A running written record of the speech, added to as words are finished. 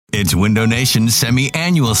It's Window Nation's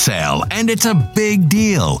semi-annual sale, and it's a big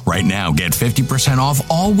deal. Right now, get 50% off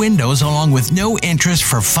all windows along with no interest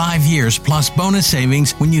for 5 years plus bonus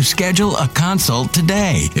savings when you schedule a consult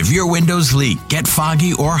today. If your windows leak, get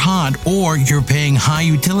foggy or hot, or you're paying high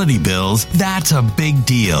utility bills, that's a big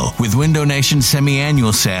deal. With Window Nation's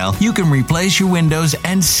semi-annual sale, you can replace your windows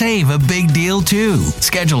and save a big deal too.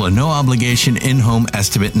 Schedule a no-obligation in-home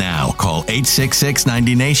estimate now. Call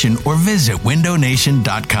 866-90NATION or visit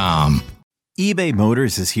windownation.com. eBay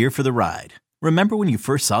Motors is here for the ride. Remember when you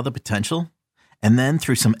first saw the potential? And then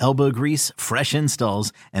through some elbow grease, fresh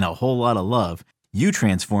installs, and a whole lot of love, you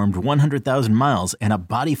transformed 100,000 miles and a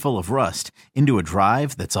body full of rust into a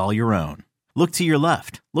drive that's all your own. Look to your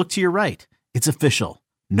left. Look to your right. It's official.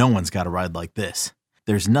 No one's got a ride like this.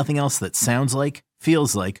 There's nothing else that sounds like,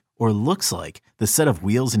 feels like, or looks like the set of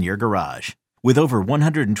wheels in your garage. With over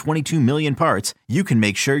 122 million parts, you can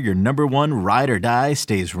make sure your number one ride or die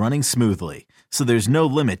stays running smoothly, so there's no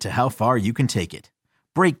limit to how far you can take it.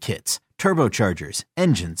 Brake kits, turbochargers,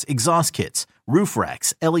 engines, exhaust kits, roof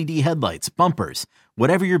racks, LED headlights, bumpers,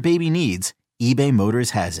 whatever your baby needs, eBay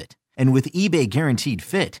Motors has it. And with eBay Guaranteed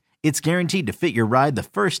Fit, it's guaranteed to fit your ride the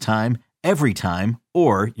first time, every time,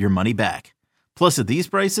 or your money back. Plus at these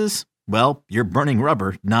prices, well, you're burning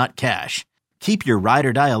rubber, not cash. Keep your ride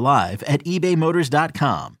or die alive at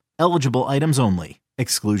ebaymotors.com. Eligible items only.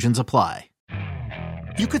 Exclusions apply.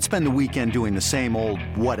 You could spend the weekend doing the same old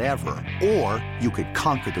whatever, or you could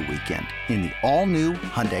conquer the weekend in the all-new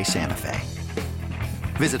Hyundai Santa Fe.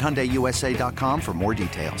 Visit HyundaiUSA.com for more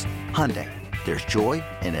details. Hyundai, there's joy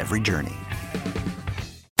in every journey.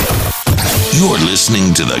 You're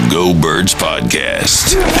listening to the Go Birds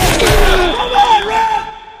Podcast.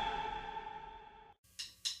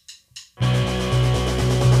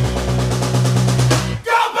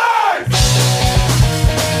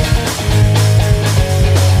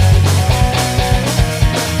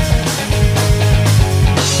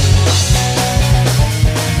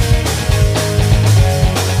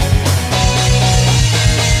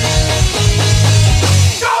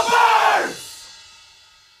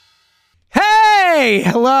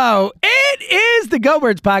 Hello. It is the Go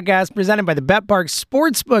Birds Podcast presented by the BetParx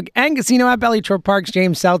Sportsbook and Casino app. Elliot Shore Parks,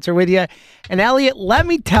 James Seltzer with you. And Elliot, let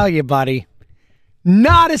me tell you, buddy,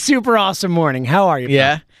 not a super awesome morning. How are you?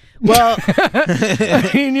 Yeah. Well,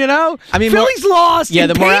 I mean, Phillies lost in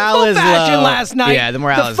the morale is fashion low last night. Yeah, the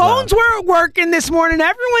morale is low. The phones low. weren't working this morning.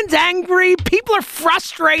 Everyone's angry. People are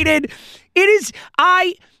frustrated. It is,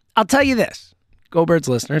 I'll tell you this. Go Birds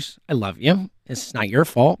listeners, I love you. It's not your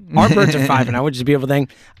fault. Our birds are 5-0, which is a beautiful thing.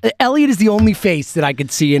 Elliot is the only face that I could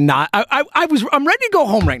see and not. I'm ready to go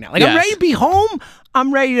home right now. Like, yes. I'm ready to be home.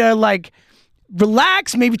 I'm ready to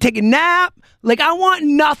relax, maybe take a nap. I want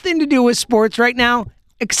nothing to do with sports right now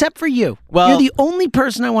except for you. Well, you're the only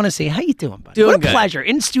person I want to see. How you doing, buddy? Doing what a good. Pleasure.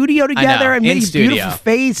 In studio together. I made a beautiful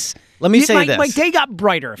face. Let me say this. My day got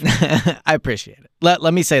brighter. I appreciate it.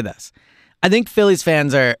 Let me say this. I think Phillies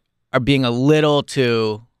fans are being a little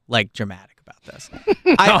too dramatic about this.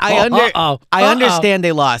 I understand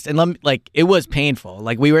they lost, and it was painful.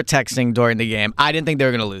 We were texting during the game. I didn't think they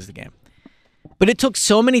were going to lose the game, but it took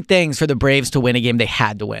so many things for the Braves to win a game they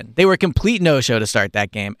had to win. They were a complete no-show to start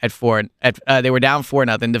that game at 4. They were down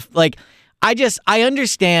 4-0. I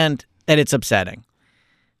understand that it's upsetting,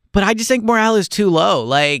 but I just think morale is too low.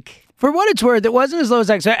 For what it's worth, it wasn't as low as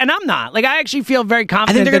I expected, and I'm not. I actually feel very confident.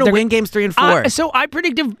 I think they're going to win games 3 and 4. So I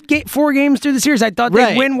predicted 4 games through the series. I thought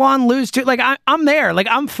they'd win 1, lose 2. I'm there.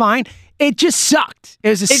 I'm fine. It just sucked. It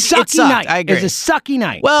was a sucky night. I agree. It was a sucky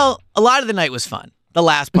night. Well, a lot of the night was fun. The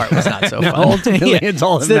last part was not so fun. Ultimately, it's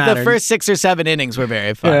all that matters. The first 6 or 7 innings were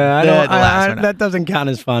very fun. Yeah, that doesn't count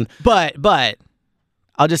as fun. But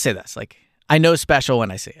I'll just say this. I know special when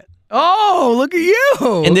I see it. Oh, look at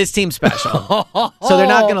you. And this team's special. So they're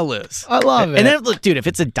not going to lose. I love it. And then, look, dude, if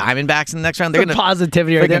it's a Diamondbacks in the next round, they're going to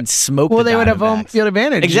positivity right there. Smoke well, the they would have home Diamondbacks. field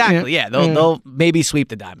advantage. Exactly, yeah. They'll maybe sweep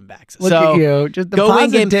the Diamondbacks. Look at you. Just the go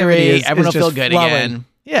win game 3. Everyone will just feel good flowing. again.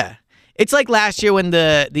 Yeah. It's like last year when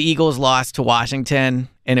the Eagles lost to Washington,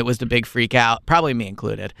 and it was the big freak out, probably me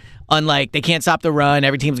included. Unlike, they can't stop the run.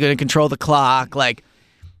 Every team's going to control the clock.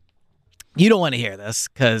 You don't want to hear this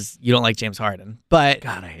because you don't like James Harden. But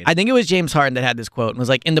God, I think it was James Harden that had this quote and was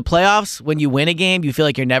in the playoffs, when you win a game, you feel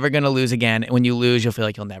like you're never going to lose again. And when you lose, you'll feel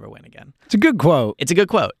like you'll never win again. It's a good quote. It's a good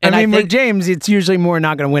quote. And I mean, with James, it's usually more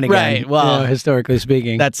not going to win again. Right. Well, historically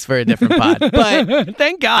speaking. That's for a different pod. But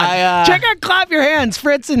thank God. Check out Clap Your Hands.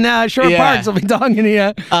 Fritz and Shore Parks will be talking to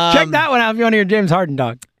you. Check that one out if you want to hear James Harden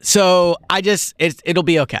talk. So it'll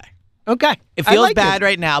be okay. Okay. It feels like bad this.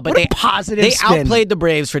 right now, but What a positive they spin. outplayed the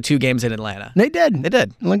Braves for 2 games in Atlanta. They did. They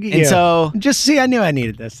did. Look at And you. so- just see, I knew I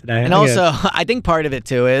needed this today. And also, I think part of it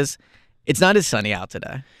too is it's not as sunny out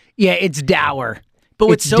today. yeah, it's dour. But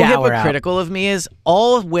what's It's so dour out. hypocritical of me is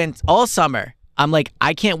all summer, I'm like,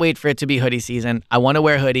 I can't wait for it to be hoodie season. I want to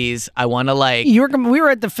wear hoodies. I want to like. We were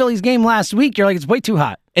at the Phillies game last week. You're like, it's way too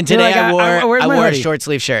hot. And You're today like, I where's my wore a hoodie? short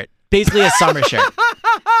sleeve shirt, basically a summer shirt.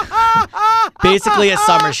 Basically a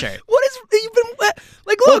summer shirt. What is even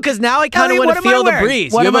like? Well, Look, because now I kind of Elliot, want to what am I feel the wearing?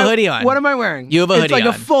 breeze. What You have am a I- hoodie on. What am I wearing? You have a hoodie It's like on.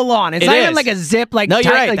 a full on. It's It not even is. like a zip. Like No, you're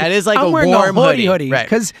tight, right. Like, That is like I'm a wearing warm a hoodie. hoodie. Right.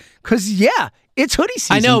 Because yeah, it's hoodie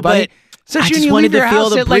season. I know, buddy. but Since I you just leave wanted your to feel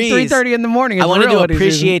house the at like breeze. 3:30 in the morning. I it's wanted real to hoodie season.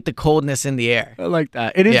 appreciate the coldness in the air. I like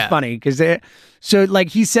that. It is Yeah. funny because so like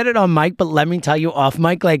he said it on mic, but let me tell you off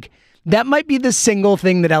mic, like that might be the single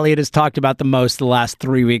thing that Elliot has talked about the most the last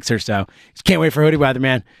 3 weeks or so. Just can't wait for hoodie weather,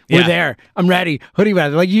 man. We're Yeah. there. I'm ready. Hoodie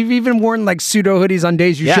weather. Like you've even worn like pseudo hoodies on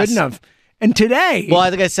days you Yes. shouldn't have. And today, Well,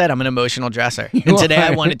 like I said, I'm an emotional dresser. And today I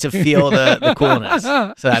wanted to feel the coolness.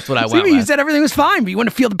 So that's what I see, went you with. said everything was fine, but you want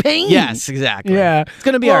to feel the pain. Yes, exactly. Yeah. It's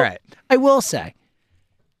going to be Well, all right. I will say,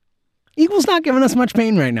 Eagles not giving us much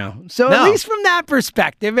pain right now. So at No. least from that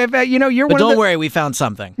perspective, if you're But one don't of the, worry, we found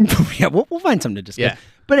something. yeah, we'll find something to discuss. Yeah.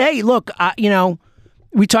 But hey, look,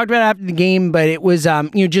 we talked about it after the game, but it was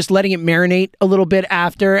just letting it marinate a little bit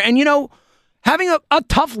after, and having a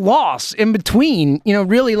tough loss in between.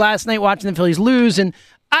 Really last night watching the Phillies lose, and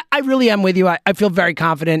I really am with you. I feel very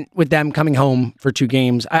confident with them coming home for 2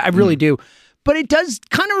 games. I really do. But it does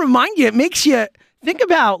kind of remind you. It makes you think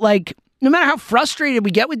about like no matter how frustrated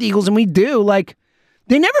we get with the Eagles, and we do like.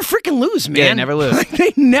 They never freaking lose, man. Yeah, they never lose. Like,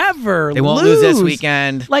 they never. They won't lose this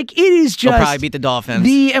weekend. Like it is just. They'll probably beat the Dolphins.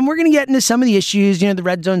 And we're gonna get into some of the issues, the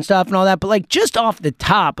red zone stuff and all that. But like just off the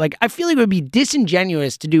top, like I feel like it would be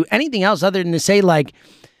disingenuous to do anything else other than to say like,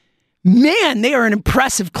 man, they are an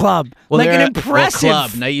impressive club. Well, like they're an impressive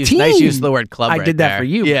club. Nice team. use of the word club. I right did that there. for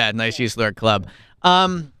you. Yeah, nice use of the word club.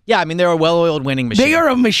 Yeah, I mean they're a well-oiled winning machine. They are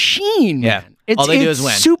a machine. Yeah. Man. All they do it's is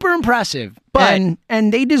win. Super impressive, But-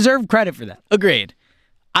 and they deserve credit for that. Agreed.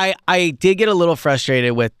 I did get a little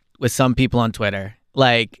frustrated with some people on Twitter.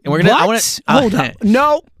 Like, and we're gonna. I What? wanna, Hold up.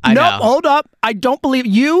 No, I know. hold up. I don't believe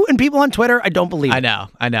you and people on Twitter. I don't believe. I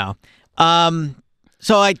know.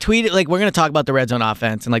 So I tweeted like we're gonna talk about the red zone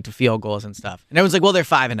offense and like the field goals and stuff. And everyone's like, well, they're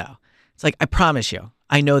 5-0. It's like I promise you,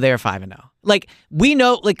 I know they're 5-0. Like we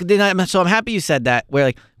know, like so I'm happy you said that. Where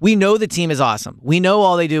like we know the team is awesome. We know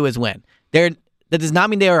all they do is win. That does not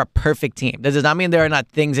mean they are a perfect team. That does not mean there are not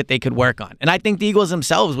things that they could work on. And I think the Eagles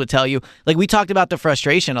themselves would tell you, like we talked about the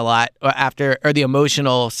frustration a lot or the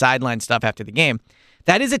emotional sideline stuff after the game.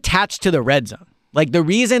 That is attached to the red zone. Like the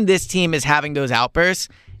reason this team is having those outbursts,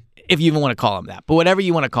 if you even want to call them that, but whatever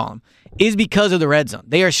you want to call them, is because of the red zone.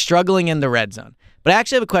 They are struggling in the red zone. But I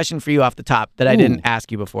actually have a question for you off the top that I didn't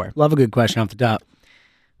ask you before. Love a good question off the top.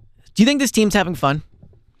 Do you think this team's having fun?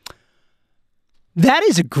 That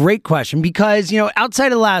is a great question because,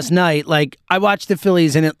 outside of last night, like I watched the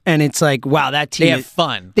Phillies and it's like, wow, that team. They have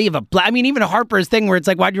fun. They have even a Harper's thing where it's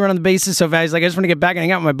like, why'd you run on the bases so fast? He's like, I just want to get back and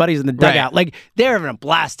hang out with my buddies in the dugout. Right. Like they're having a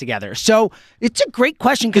blast together. So it's a great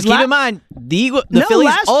question because Keep in mind, the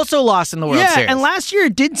Phillies also lost in the World Series. and last year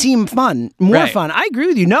it did seem fun, more fun. I agree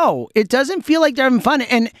with you. No, it doesn't feel like they're having fun.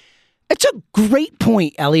 And it's a great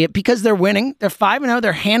point, Elliot, because they're winning. They're 5-0.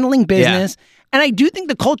 They're handling business. Yeah. And I do think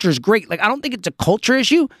the culture is great. Like, I don't think it's a culture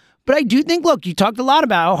issue, but I do think, look, you talked a lot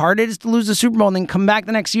about how hard it is to lose the Super Bowl and then come back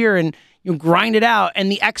the next year and grind it out and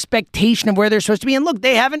the expectation of where they're supposed to be. And look,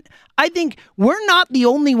 they haven't, I think we're not the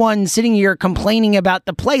only ones sitting here complaining about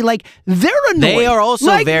the play. Like, they're annoyed. They are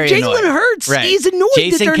also very annoyed. Jalen Hurts is annoyed.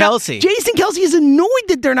 Jason Kelce. Jason Kelce is annoyed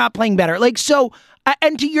that they're not playing better. Like, so,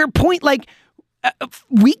 and to your point, like,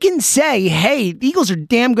 we can say, hey, the Eagles are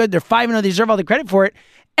damn good. They're 5-0. They deserve all the credit for it.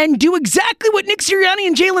 And do exactly what Nick Sirianni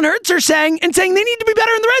and Jalen Hurts are saying and saying they need to be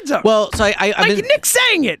better in the red zone. Well, so Nick's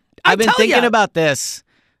saying it. I've been thinking about this.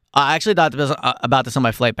 I actually thought about this on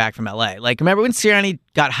my flight back from LA. Like, remember when Sirianni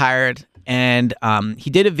got hired and he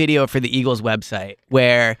did a video for the Eagles website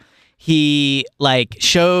where he like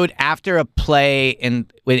showed after a play in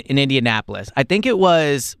Indianapolis. I think it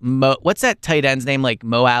was what's that tight end's name? Like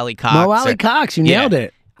Mo Alley Cox. Mo Alley Cox. You nailed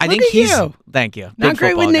it. I think he's. Thank you. Not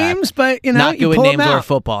great with names, but not good with names or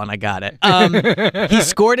football, and I got it. He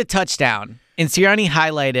scored a touchdown, and Sirianni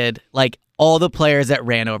highlighted like all the players that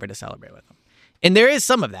ran over to celebrate with him. And there is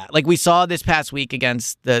some of that. Like we saw this past week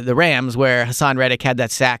against the Rams, where Hassan Reddick had that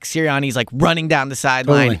sack. Sirianni's like running down the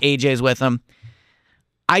sideline. Totally. AJ's with him.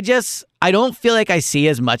 I don't feel like I see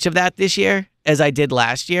as much of that this year as I did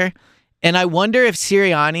last year. And I wonder if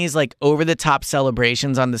Sirianni's like over-the-top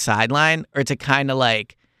celebrations on the sideline are to kind of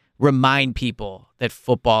like remind people that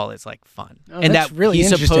football is like fun. And that's that really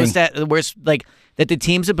he's interesting. supposed to, that the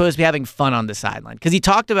team's supposed to be having fun on the sideline. Because he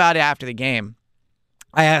talked about it after the game.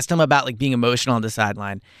 I asked him about like being emotional on the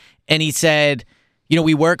sideline. And he said,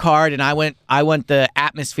 we work hard, and I want the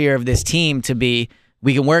atmosphere of this team to be,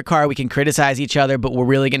 we can work hard, we can criticize each other, but we're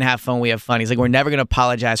really going to have fun. We have fun. He's like, we're never going to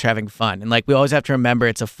apologize for having fun. And like, we always have to remember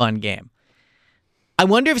it's a fun game. I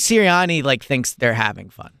wonder if Sirianni like thinks they're having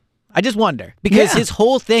fun. I just wonder, because his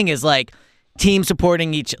whole thing is like team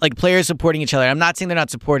supporting players supporting each other. I'm not saying they're not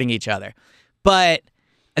supporting each other, but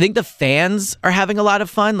I think the fans are having a lot of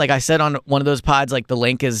fun. Like I said on one of those pods, like the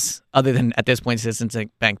link is, other than at this point Citizens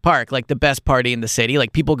Bank Park, like the best party in the city.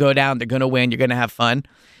 Like people go down, they're going to win, you're going to have fun.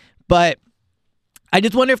 But I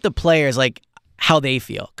just wonder if the players, like how they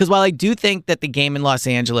feel. Because while I do think that the game in Los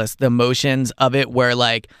Angeles, the emotions of it were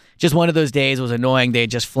like just one of those days, was annoying. They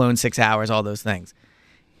had just flown 6 hours, all those things.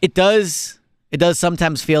 It does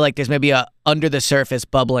sometimes feel like there's maybe a under the surface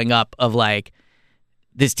bubbling up of like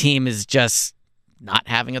this team is just not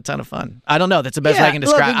having a ton of fun. I don't know. That's the best way I can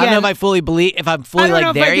describe. Look, again, I don't know if I'm fully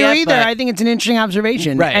like there yet. Either. I think it's an interesting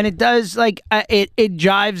observation, Right. And it does it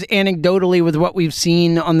jives anecdotally with what we've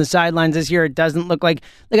seen on the sidelines this year. It doesn't look like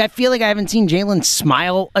I feel like I haven't seen Jalen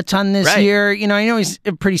smile a ton this year. I know he's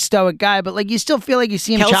a pretty stoic guy, but like you still feel like you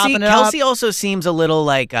see him chopping it up. Kelsey also seems a little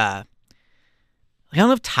like I don't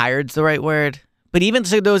know if tired's the right word, but even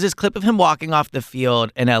so, there was this clip of him walking off the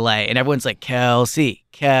field in LA, and everyone's like, Kelsey.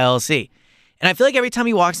 And I feel like every time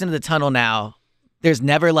he walks into the tunnel now, there's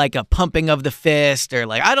never like a pumping of the fist or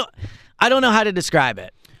like I don't know how to describe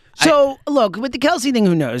it. So look, with the Kelsey thing,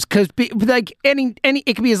 who knows? Because like any,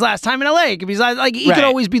 it could be his last time in LA. It could be his last, like he could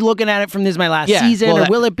always be looking at it from this is my last season, or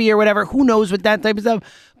will it be, or whatever. Who knows with that type of stuff?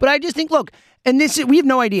 But I just think, look, and we have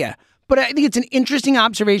no idea. But I think it's an interesting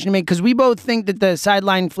observation to make because we both think that the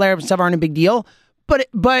sideline flare-ups and stuff aren't a big deal.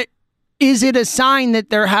 But is it a sign that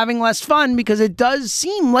they're having less fun? Because it does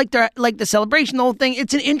seem like they're like the celebration, the whole thing.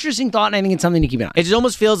 It's an interesting thought, and I think it's something to keep an eye on. It just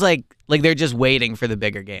almost feels like they're just waiting for the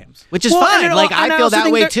bigger games, which is fine. Like I feel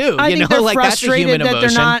that way too. I think they're like that's a human frustrated that emotion.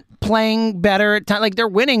 they're not playing better at time. Like they're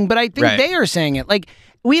winning, but I think they are saying it. Like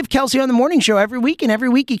we have Kelsey on the morning show every week, and every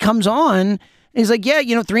week he comes on. He's like,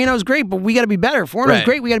 3-0 is great, but we got to be better. 4-0 is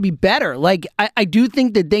great, we got to be better. Like, I do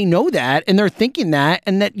think that they know that, and they're thinking that,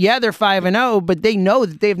 and that, they're 5-0, but they know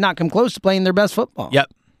that they have not come close to playing their best football. Yep.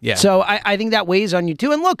 Yeah. So I think that weighs on you,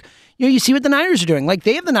 too. And look, you see what the Niners are doing. Like,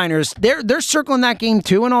 they have the Niners. They're circling that game,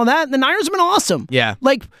 too, and all that. The Niners have been awesome. Yeah.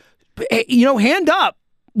 Like, hand up.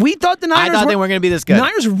 We thought the Niners they weren't going to be this good. The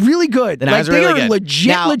Niners are really good. The Niners are really good.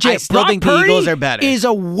 Legit. I still think the Eagles are better. Is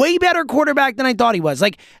a way better quarterback than I thought he was.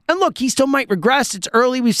 Like, and look, he still might regress. It's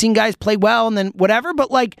early. We've seen guys play well and then whatever,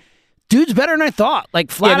 but like, dude's better than I thought. Like,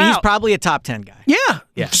 flat out. He's probably a top 10 guy.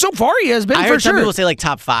 Yeah. So far, he has been I for heard sure. some people say like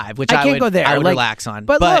top 5, which I can't go there. I would like, relax on.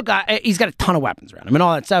 But look, he's got a ton of weapons around him and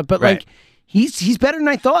all that stuff. But like, he's better than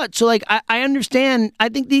I thought. So like, I understand. I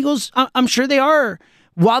think the Eagles. I'm sure they are.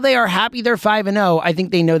 While they are happy they're 5-0, I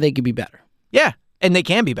think they know they could be better. Yeah, and they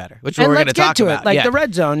can be better, which is what we're going to talk about. Like the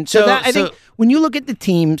red zone. So I think when you look at the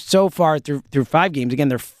team so far through 5 games, again,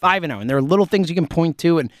 they're 5-0, and there are little things you can point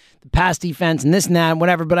to, and the pass defense, and this and that, and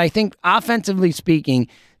whatever. But I think offensively speaking,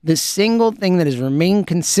 the single thing that has remained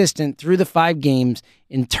consistent through the 5 games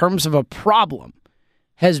in terms of a problem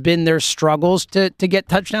has been their struggles to get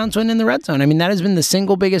touchdowns when in the red zone. I mean, that has been the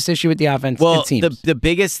single biggest issue with the offense. Well, it seems. the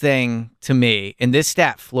biggest thing to me, and this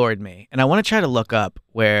stat floored me, and I want to try to look up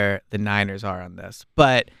where the Niners are on this.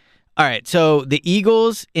 But, all right, so the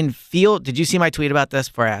Eagles in field, did you see my tweet about this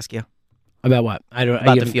before I ask you? About what?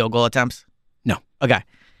 About the field goal attempts? No. Okay.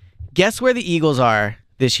 Guess where the Eagles are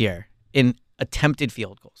this year in attempted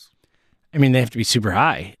field goals? I mean, they have to be super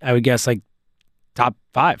high. I would guess like top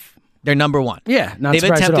 5. They're number 1. Yeah, not They've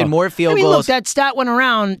surprised attempted at all. more field goals. goals. Look, that stat went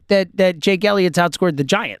around that Jake Elliott's outscored the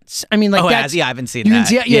Giants. I mean, like has he? I haven't seen you that.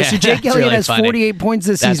 Can see, yeah, so Jake Elliott really has funny. 48 points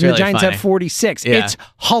this season. Really the Giants funny. have 46. Yeah. It's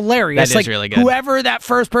hilarious. That is really good. Whoever that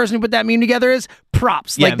first person who put that meme together is,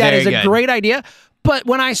 props. Yeah, like that is a good. great idea. But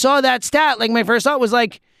when I saw that stat, like my first thought was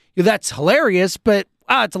like, that's hilarious, but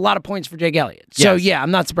it's a lot of points for Jake Elliott. So yeah, I'm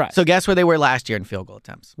not surprised. So guess where they were last year in field goal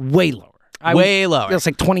attempts? Way lower. Way lower. It's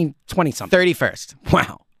like 20 something. 31st.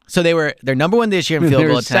 Wow. So they're number 1 this year in field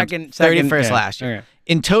goal attempts. 31st last year. Okay.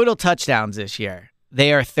 In total touchdowns this year,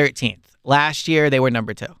 they are 13th. Last year, they were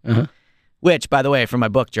number 2. Uh-huh. Which, by the way, for my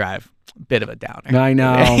book drive, bit of a downer. I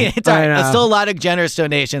know. It's still a lot of generous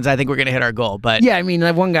donations. I think we're going to hit our goal. But yeah, I mean,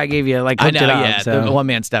 that one guy gave you like I know, hooked it up, yeah. so. The one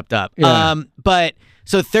man stepped up. Yeah. But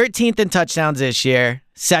so 13th in touchdowns this year,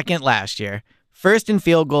 2nd last year, first in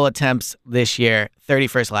field goal attempts this year,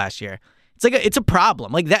 31st last year. It's a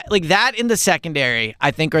problem. Like that in the secondary, I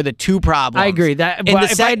think, are the two problems. I agree. That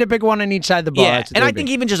if I had to pick one on each side of the ball, yeah, and I think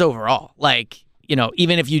even just overall, like, you know,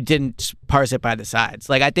 even if you didn't parse it by the sides,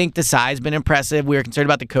 like, I think the side's been impressive. We were concerned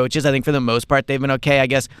about the coaches. I think for the most part they've been okay. I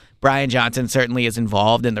guess Brian Johnson certainly is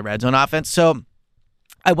involved in the red zone offense. So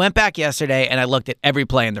I went back yesterday and I looked at every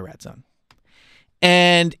play in the red zone.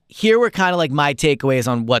 And here were kind of like my takeaways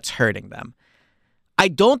on what's hurting them. I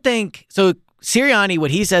don't think so. Sirianni,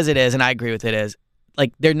 what he says it is, and I agree with it, is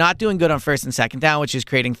like they're not doing good on first and second down, which is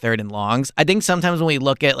creating third and longs. I think sometimes when we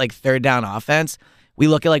look at like third down offense, we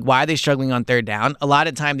look at like why are they struggling on third down? A lot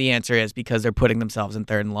of time the answer is because they're putting themselves in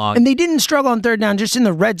third and long. And they didn't struggle on third down just in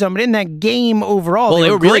the red zone, but in that game overall. Well,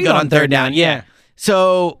 they were really good on third down. Yeah.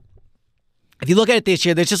 So if you look at it this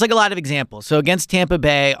year, there's just like a lot of examples. So against Tampa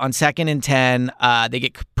Bay on 2nd and 10, they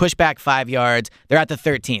get pushed back 5 yards. They're at the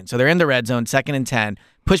 13. So they're in the red zone, 2nd and 10.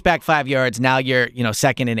 Push back 5 yards. Now you're,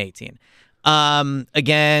 2nd and 18.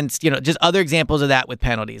 Against, just other examples of that with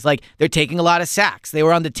penalties. Like they're taking a lot of sacks. They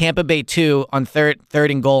were on the Tampa Bay 2 on third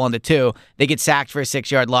and goal on the 2. They get sacked for a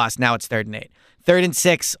 6-yard loss. Now it's 3rd and 8. 3rd and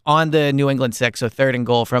 6 on the New England 6, so 3rd and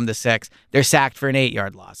goal from the 6. They're sacked for an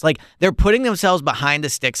 8-yard loss. Like they're putting themselves behind the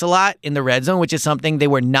sticks a lot in the red zone, which is something they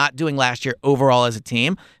were not doing last year overall as a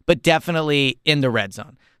team, but definitely in the red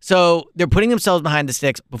zone. So they're putting themselves behind the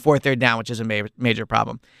sticks before third down, which is a major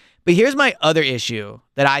problem. But here's my other issue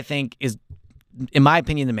that I think is, in my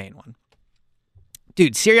opinion, the main one.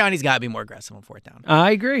 Dude, Sirianni's got to be more aggressive on fourth down. I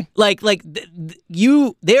agree.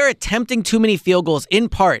 They're attempting too many field goals in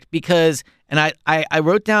part because, and I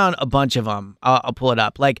wrote down a bunch of them. I'll pull it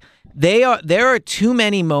up. Like there are too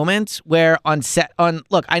many moments where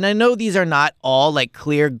look, and I know these are not all like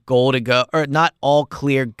clear goal to go, or not all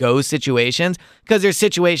clear go situations, because there's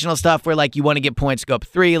situational stuff where like you want to get points to go up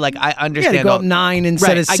 3. Like I understand. Yeah, to go up 9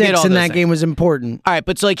 instead of 6 in that game was important. All right,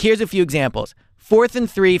 but so like here's a few examples. 4th and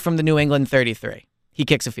 3 from the New England 33. He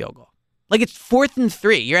kicks a field goal. Like it's 4th and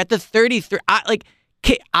 3. You're at the 33.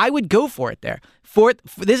 I would go for it there.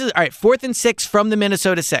 4th and 6 from the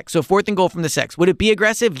Minnesota 6. So 4th and goal from the 6. Would it be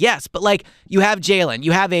aggressive? Yes. But like you have Jalen,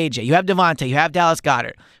 you have AJ, you have Devontae, you have Dallas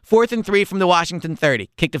Goedert. 4th and 3 from the Washington 30.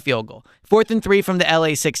 Kicked a field goal. 4th and 3 from the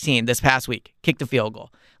LA 16 this past week. Kicked a field goal.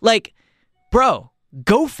 Like, bro,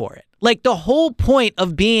 go for it. Like the whole point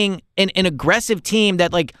of being an aggressive team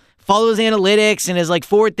that like follows analytics and is like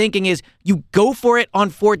forward thinking is you go for it on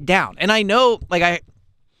fourth down. And I know like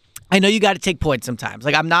I know you got to take points sometimes.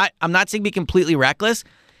 Like I'm not saying be completely reckless,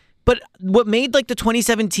 but what made like the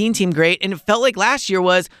 2017 team great, and it felt like last year,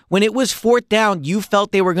 was when it was fourth down, you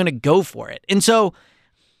felt they were going to go for it. And so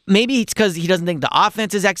maybe it's because he doesn't think the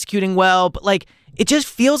offense is executing well, but like it just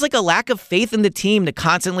feels like a lack of faith in the team to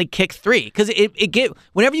constantly kick 3. Because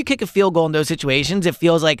whenever you kick a field goal in those situations, it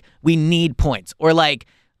feels like we need points, or I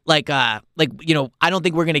don't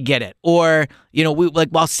think we're gonna get it, or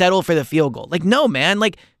I'll settle for the field goal. Like no, man,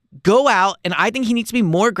 like go out, and I think he needs to be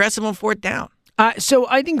more aggressive on fourth down. So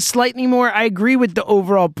I think slightly more. I agree with the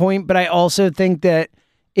overall point, but I also think that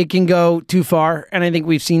it can go too far, and I think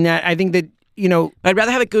we've seen that. I think that I'd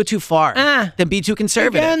rather have it go too far than be too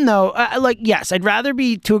conservative. Again, though, yes, I'd rather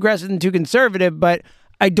be too aggressive than too conservative, but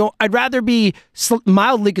I'd rather be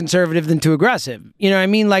mildly conservative than too aggressive. You know what I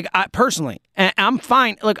mean? Like, personally, and I'm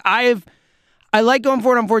fine. Look, I like going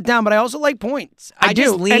for it on fourth down, but I also like points. I do.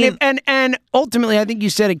 Just lean. And ultimately, I think you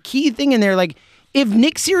said a key thing in there. Like, if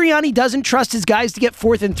Nick Sirianni doesn't trust his guys to get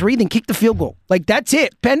 4th and 3, then kick the field goal. Like, that's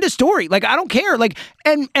it. End of story. Like, I don't care. Like,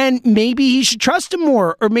 and maybe he should trust him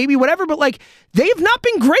more, or maybe whatever. But like, they have not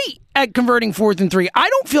been great at converting 4th and 3. I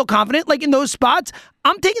don't feel confident. Like in those spots,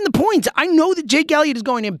 I'm taking the points. I know that Jake Elliott is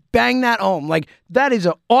going to bang that home. Like that is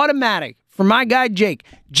an automatic for my guy Jake.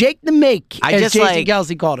 Jake the Make, as Jason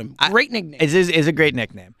Kelsey called him. Great nickname. It is a great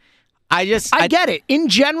nickname. I get it. In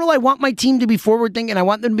general, I want my team to be forward thinking. I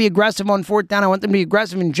want them to be aggressive on fourth down. I want them to be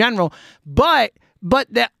aggressive in general. But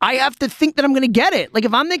that I have to think that I'm going to get it. Like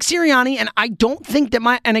if I'm Nick Sirianni and I don't think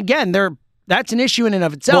that that's an issue in and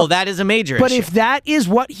of itself. Well, that is a major issue. But if that is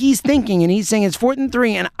what he's thinking and he's saying it's 4th and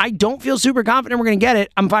 3 and I don't feel super confident we're going to get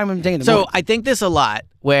it, I'm fine with him taking the point. So I think this a lot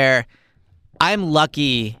where I'm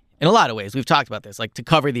lucky in a lot of ways. We've talked about this, like to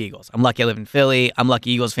cover the Eagles. I'm lucky I live in Philly. I'm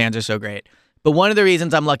lucky Eagles fans are so great. But one of the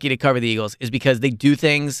reasons I'm lucky to cover the Eagles is because they do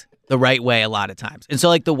things the right way a lot of times. And so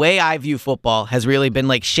like the way I view football has really been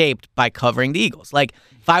like shaped by covering the Eagles. Like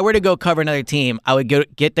if I were to go cover another team, I would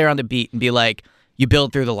get there on the beat and be like, you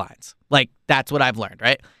build through the lines. Like that's what I've learned,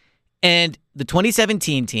 right? And the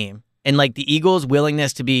 2017 team and like the Eagles'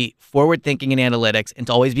 willingness to be forward thinking in analytics and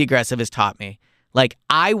to always be aggressive has taught me. Like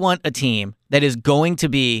I want a team that is going to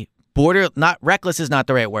be not reckless is not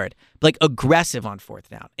the right word, but like aggressive on fourth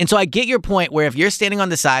down. And so I get your point where if you're standing on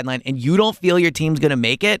the sideline and you don't feel your team's going to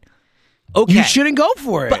make it, okay. You shouldn't go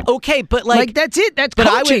for it. But like that's it. That's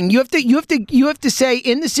coaching. You have to say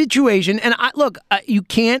in the situation, and you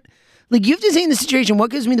can't. Like, you have to say in the situation,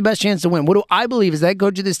 what gives me the best chance to win? What do I believe is that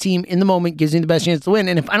coach of this team in the moment gives me the best chance to win?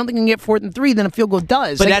 And if I don't think I can get 4th and 3, then a field goal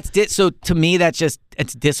does. But so to me,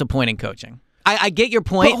 it's disappointing coaching. I get your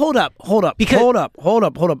point. But hold up. Hold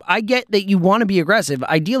up. I get that you want to be aggressive,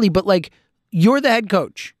 ideally, but like, you're the head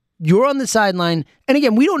coach. You're on the sideline. And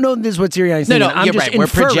again, we don't know this is what Sirianni's thinking. No, you're right. We're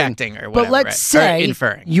projecting or whatever. But let's say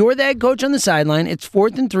you're the head coach on the sideline. It's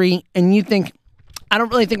 4th and 3, and you think, I don't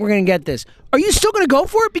really think we're going to get this. Are you still going to go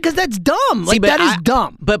for it? Because that's dumb. That is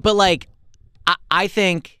dumb. But like, I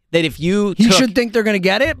think that if you should think they're going to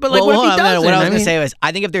get it. But like, what if he doesn't? What I was going to say was,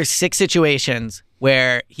 I think if there's 6 situations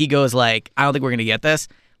where he goes like, I don't think we're going to get this.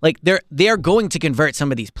 Like, they're going to convert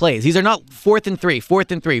some of these plays. These are not 4th and 3,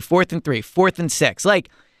 4th and 3, 4th and 3, 4th and 6. Like,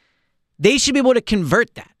 they should be able to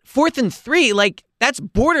convert that. 4th and 3, like, that's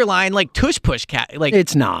borderline like tush push cat. Like,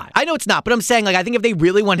 it's not. I know it's not, but I'm saying, like, I think if they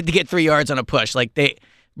really wanted to get 3 yards on a push, like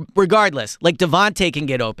regardless, like Devontae can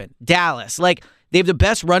get open. Dallas, like, they have the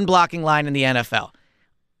best run blocking line in the NFL.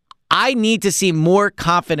 I need to see more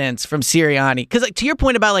confidence from Sirianni. Because, like, to your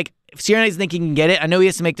point about, like, if Sirianni's thinking he can get it, I know he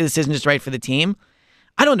has to make the decision just right for the team.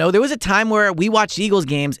 I don't know. There was a time where we watched Eagles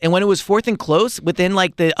games, and when it was 4th and close within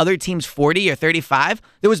like the other team's 40 or 35,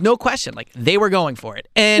 there was no question. Like, they were going for it.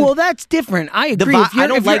 And well, that's different. I agree. If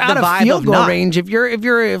you're out of field goal range, if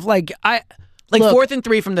 4th and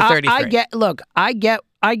 3 from the 33.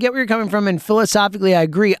 I get where you're coming from, and philosophically, I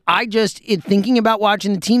agree. Thinking about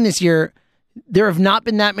watching the team this year, there have not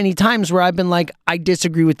been that many times where I've been like, I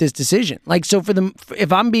disagree with this decision. Like, so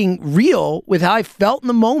if I'm being real with how I felt in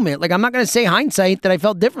the moment, like, I'm not going to say hindsight that I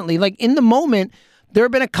felt differently. Like, in the moment, there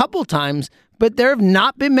have been a couple times, but there have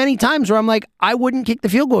not been many times where I'm like, I wouldn't kick the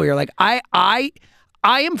field goal here. Like, I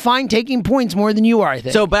am fine taking points more than you are, I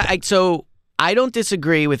think. So I don't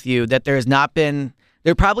disagree with you that there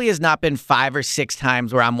probably has not been 5 or 6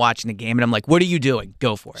 times where I'm watching the game and I'm like, what are you doing?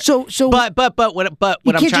 Go for it. But what I'm trying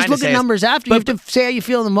to say you can't just look at numbers after. You have to say how you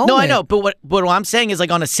feel in the moment. No, I know. But what I'm saying is, like,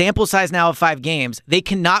 on a sample size now of 5 games, they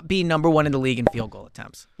cannot be number 1 in the league in field goal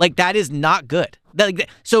attempts. Like, that is not good.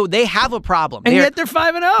 So they have a problem. And yet they're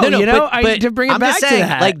 5-0. To bring it back to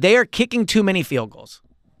that. Like, they are kicking too many field goals.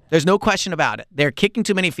 There's no question about it. They're kicking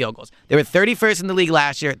too many field goals. They were 31st in the league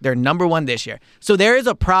last year. They're number 1 this year. So there is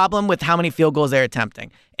a problem with how many field goals they're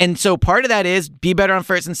attempting. And so part of that is be better on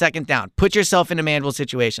 1st and 2nd down. Put yourself into manageable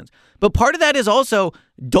situations. But part of that is also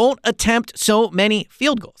don't attempt so many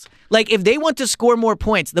field goals. Like, if they want to score more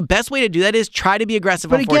points, the best way to do that is try to be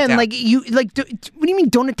aggressive on 4th down. But again, what do you mean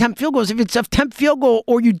don't attempt field goals? If it's a attempt field goal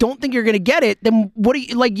or you don't think you're going to get it, then what do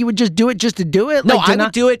you would just do it just to do it? No, I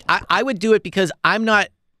would do it. I would do it because I'm not...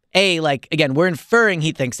 again, we're inferring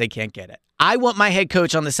he thinks they can't get it. I want my head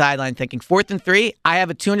coach on the sideline thinking 4th and 3, I have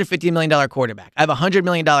a $250 million quarterback. I have a $100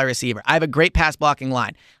 million receiver. I have a great pass blocking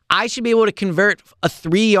line. I should be able to convert a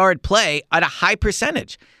 3-yard play at a high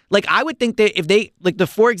percentage. Like, I would think that if they, like the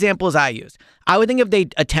 4 examples I used, I would think if they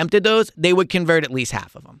attempted those, they would convert at least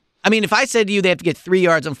half of them. I mean, if I said to you they have to get 3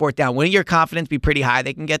 yards on 4th down, wouldn't your confidence be pretty high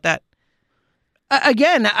they can get that?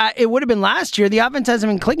 Again, it would have been last year. The offense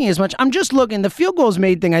hasn't been clicking as much. I'm just looking. The field goals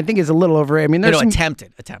made thing, I think, is a little overrated. I mean, there's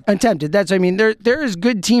attempted. That's. I mean, there is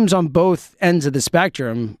good teams on both ends of the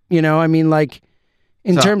spectrum. You know, I mean, like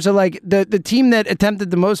in terms of like the team that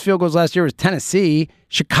attempted the most field goals last year was Tennessee.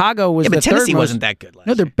 Chicago was the Tennessee third most. Wasn't that good last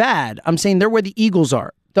year. No, they're bad. I'm saying they're where the Eagles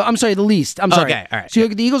are. I'm sorry, the least. I'm sorry. Okay, all right. So you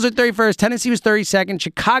look at the Eagles are 31st. Tennessee was 32nd.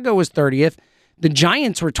 Chicago was 30th. The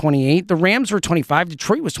Giants were 28. The Rams were 25.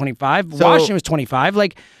 Detroit was 25. Washington was 25. I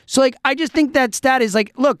just think that stat is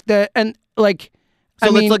like, look, let's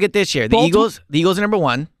look at this year. The Eagles are number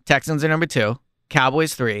 1. Texans are number 2.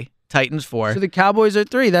 Cowboys 3. Titans 4. So the Cowboys are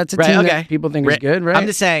 3. That's a team that people think is good, right? I'm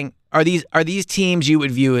just saying, are these teams you would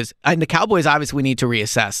view as, and the Cowboys obviously we need to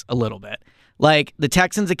reassess a little bit. Like the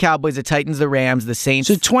Texans, the Cowboys, the Titans, the Rams, the Saints.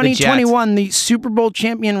 So 2021, the Super Bowl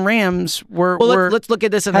champion Rams were. Well, let's look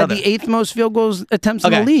at this another. Had the 8th most field goals attempts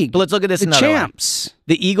in the league. But let's look at this the another champs. One.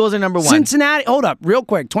 The Eagles are number 1. Cincinnati. Hold up, real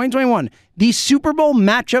quick. 2021, the Super Bowl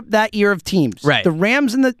matchup that year of teams. Right. The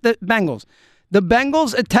Rams and the Bengals. The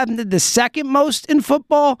Bengals attempted the 2nd most in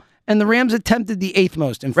football, and the Rams attempted the 8th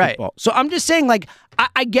most in football. Right. So I'm just saying, like,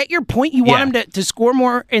 I get your point. You want them to score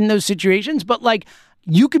more in those situations, but like.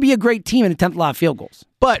 You could be a great team and attempt a lot of field goals.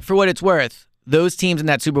 But for what it's worth, those teams in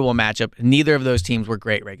that Super Bowl matchup, neither of those teams were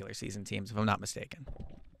great regular season teams, if I'm not mistaken.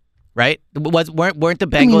 right? Weren't the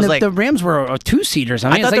Bengals I mean, like the Rams were a 2-seed or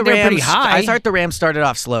something? I thought it's like the they were Rams pretty high. I thought the Rams started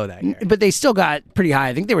off slow that year. But they still got pretty high.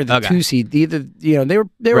 I think they were the Okay. 2-seed. They were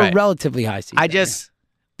Right. relatively high seed.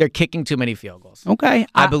 They're kicking too many field goals. Okay,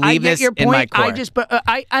 I believe get this your in point. my core.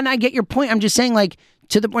 I get your point. I'm just saying, like,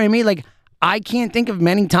 to the point I made, like, I can't think of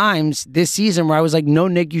many times this season where I was like, no,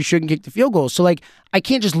 Nick, you shouldn't kick the field goal. So, like, I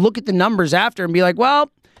can't just look at the numbers after and be like, well,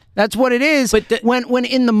 that's what it is. But when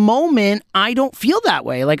in the moment, I don't feel that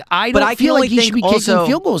way. Like, I don't feel like he should be kicking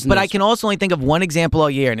field goals. But I can also only think of one example all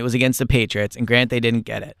year, and it was against the Patriots. And grant they didn't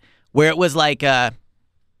get it, where it was like a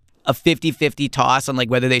 50-50 toss on like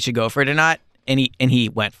whether they should go for it or not, and he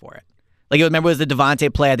went for it. Like, I remember it was the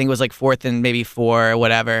Devontae play. I think it was like 4th and maybe 4 or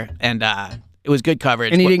whatever, and it was good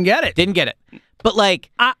coverage. And he didn't get it. Didn't get it. But like,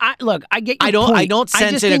 look, I get your point. I don't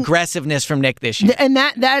sense an aggressiveness from Nick this year, and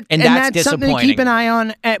that's something to keep an eye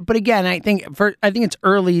on. But again, I think it's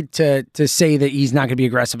early to say that he's not going to be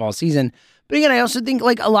aggressive all season. But again, I also think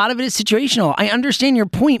like a lot of it is situational. I understand your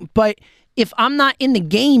point, but if I'm not in the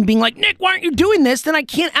game being like, Nick, why aren't you doing this? Then I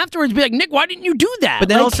can't afterwards be like, Nick, why didn't you do that? But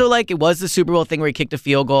then also, like, it was the Super Bowl thing where he kicked a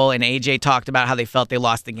field goal, and AJ talked about how they felt they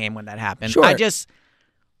lost the game when that happened. Sure.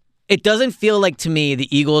 It doesn't feel like to me the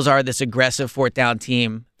Eagles are this aggressive 4th down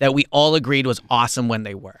team that we all agreed was awesome when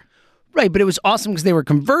they were. Right, but it was awesome because they were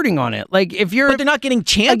converting on it. Like, if you're, but they're not getting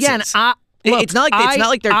chances. Again, it's not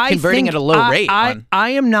like they're converting at a low rate.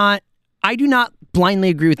 I do not blindly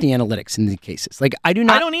agree with the analytics in these cases. Like, I do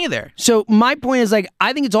not. I don't either. So my point is, like,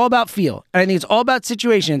 I think it's all about feel. And I think it's all about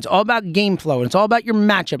situation. It's all about game flow. And it's all about your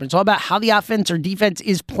matchup. And it's all about how the offense or defense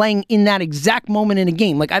is playing in that exact moment in a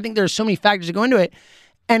game. Like, I think there's so many factors that go into it.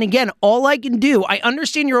 And again, all I can do, I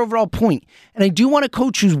understand your overall point, and I do want a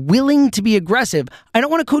coach who's willing to be aggressive. I don't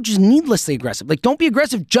want a coach who's needlessly aggressive. Like, don't be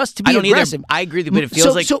aggressive just to be aggressive. Either. I agree, but it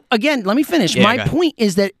feels like... So again, let me finish. Yeah, my point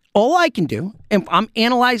is that all I can do, and I'm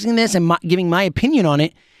analyzing this and giving my opinion on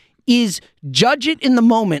it, is judge it in the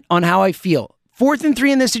moment on how I feel. 4th and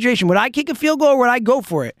 3 in this situation, would I kick a field goal or would I go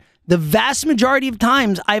for it? The vast majority of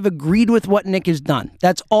times, I've agreed with what Nick has done.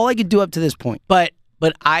 That's all I could do up to this point. But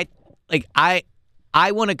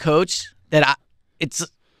I want a coach that I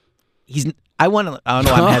don't know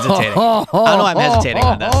why I'm hesitating. I don't know why I'm hesitating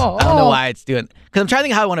on this. I don't know why it's doing, because I'm trying to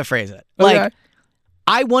think how I want to phrase it. Like, Okay.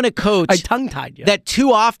 I want a coach I tongue-tied you. that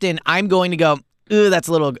too often I'm going to go, ooh, that's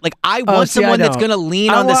a little, like, I want someone that's going to lean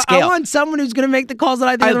on the scale. I want someone who's going to make the calls that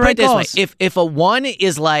I think are the put right it this calls. way. If a 1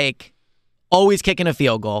 is like always kicking a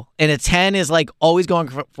field goal, and a 10 is like always going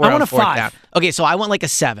for I want a 4th 5. down. Okay, so I want like a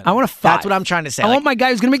 7. I want a 5. That's what I'm trying to say. I Like, want my guy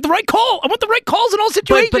who's going to make the right call. I want the right calls in all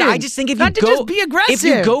situations. But I just think if you Not to go, just be aggressive. if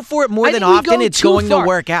you go for it more I than think we often, go it's too going far. to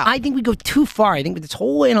work out. I think we go too far. I think with this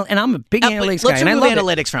whole and I'm a big analytics guy, let's and I remove love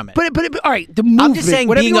analytics from it. But all right, the movement. I'm just saying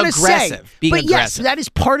whatever being you want to aggressive. Say. Being but yes, aggressive. that is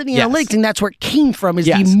part of the Yes. analytics, and that's where it came from. Is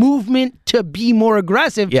Yes. the movement to be more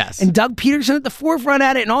aggressive. Yes. And Doug Peterson at the forefront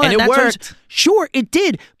at it, and all And that. it That's what worked. Sure, it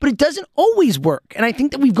did, but it doesn't always work. And I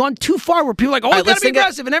think that we've gone too far where people are like, oh, All you right, got let's to be think of-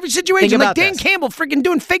 aggressive in every situation. think Like about Dan this. Campbell freaking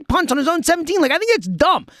doing fake punts on his own 17. Like, I think it's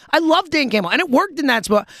dumb. I love Dan Campbell, and it worked in that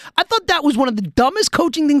spot. I thought that was one of the dumbest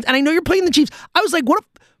coaching things. And I know you're playing the Chiefs. I was like, what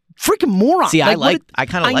a freaking moron. See, I what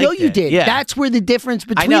kinda I know liked you it. did. Yeah. That's where the difference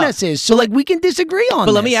between know. us is. So, like, we can disagree on But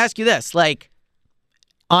this. let me ask you this, like,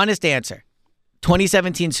 honest answer.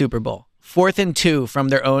 2017 Super Bowl, 4th and 2 from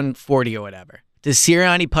their own 40 or whatever. Does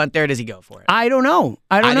Sirianni punt there or does he go for it? I don't know.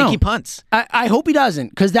 I don't know. think he punts. I hope he doesn't,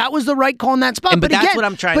 because that was the right call in that spot. But that's again, what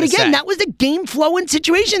I'm trying But to again, say. that was the game flow and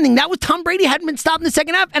situation thing. That was Tom Brady hadn't been stopped in the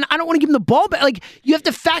second half, and I don't want to give him the ball back. Like, you have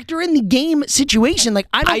to factor in the game situation. Like,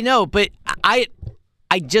 I know, but I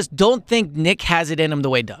just don't think Nick has it in him the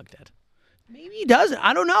way Doug did. Maybe he doesn't.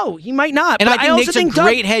 I don't know. He might not. And but I think also Nick's think a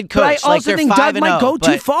great head But I coach. Like, also they're think Doug 5-0, might go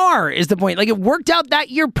too but- far, is the point. Like, it worked out that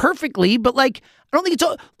year perfectly, but like, I don't think it's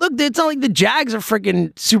all. Look, it's not like the Jags are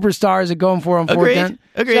freaking superstars at going for on 4th Agreed. down.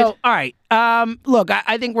 Agreed. So, all right. Look,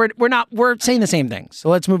 I think we're saying the same thing. So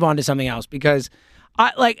let's move on to something else, because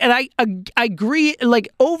I agree. Like,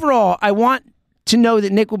 overall, I want to know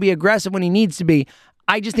that Nick will be aggressive when he needs to be.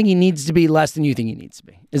 I just think he needs to be less than you think he needs to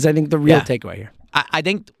be. Is I think the real takeaway here. I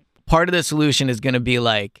think part of the solution is going to be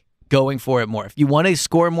like going for it more. If you want to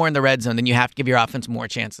score more in the red zone, then you have to give your offense more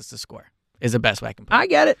chances to score. Is the best way I can put it.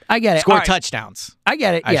 I get it. Score All right. touchdowns. I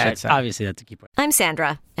get it. I Yeah, should say. obviously that's a key point. I'm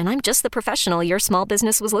Sandra, and I'm just the professional your small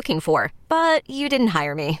business was looking for. But you didn't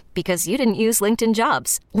hire me because you didn't use LinkedIn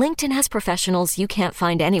Jobs. LinkedIn has professionals you can't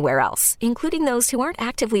find anywhere else, including those who aren't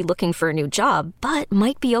actively looking for a new job, but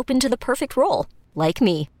might be open to the perfect role, like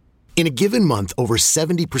me. In a given month, over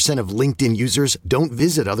 70% of LinkedIn users don't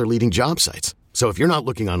visit other leading job sites. So if you're not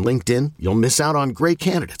looking on LinkedIn, you'll miss out on great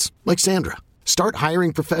candidates like Sandra. Start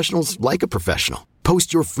hiring professionals like a professional.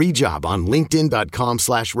 Post your free job on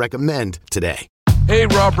linkedin.com/recommend today. Hey,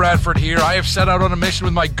 Rob Bradford here. I have set out on a mission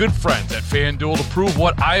with my good friends at FanDuel to prove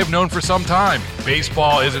what I have known for some time.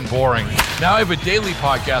 Baseball isn't boring. Now I have a daily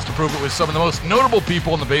podcast to prove it with some of the most notable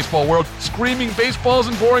people in the baseball world, screaming baseball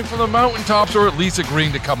isn't boring from the mountaintops, or at least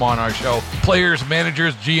agreeing to come on our show. Players,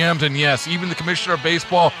 managers, GMs, and yes, even the commissioner of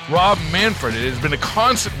baseball, Rob Manfred. It has been a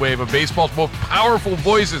constant wave of baseball's most powerful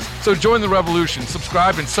voices. So join the revolution.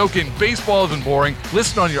 Subscribe and soak in Baseball Isn't Boring.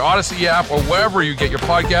 Listen on your Odyssey app or wherever you get your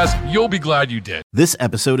podcasts. You'll be glad you did. This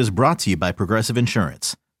episode is brought to you by Progressive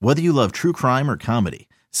Insurance. Whether you love true crime or comedy,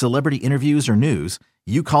 celebrity interviews or news,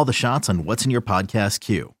 you call the shots on what's in your podcast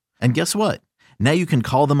queue. And guess what? Now you can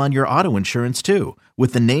call them on your auto insurance too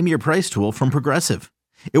with the Name Your Price tool from Progressive.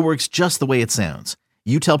 It works just the way it sounds.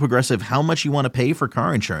 You tell Progressive how much you want to pay for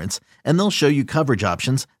car insurance, and they'll show you coverage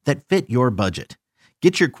options that fit your budget.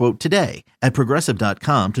 Get your quote today at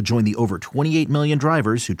Progressive.com to join the over 28 million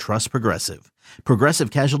drivers who trust Progressive. Progressive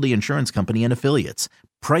Casualty Insurance Company and Affiliates.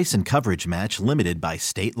 Price and coverage match limited by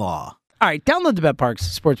state law. All right, download the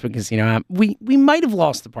BetParx Sportsbook Casino app. We might have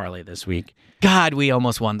lost the parlay this week. God, we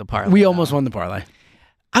almost won the parlay. We almost won the parlay.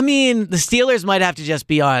 I mean, the Steelers might have to just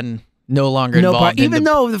be on no longer involved. Even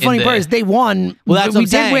though the funny part is they won. Well, that's what we I'm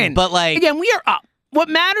saying, did win. But like, again, we are up. What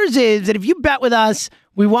matters is that if you bet with us,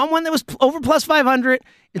 we won one that was over plus 500.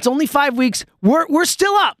 It's only 5 weeks. We're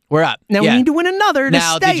still up. We're up. Now we need to win another to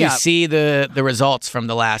now, stay up. Did you see the results from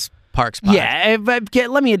the last Parks pod? Yeah,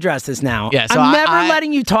 let me address this now. Yeah, so I'm never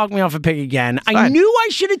letting you talk me off a pick again. I knew I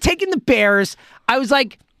should have taken the Bears. I was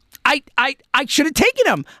like, I should have taken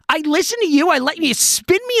them. I listened to you. I let you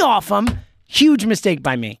spin me off them. Huge mistake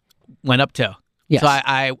by me. Went up 2. Yes. So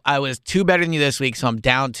I was 2 better than you this week, so I'm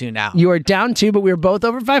down 2 now. You are down 2, but we were both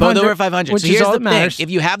over 500. Both over 500. Which so is here's all the that matters. thing. If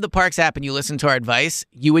you have the Parks app and you listen to our advice,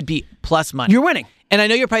 you would be plus money. You're winning. And I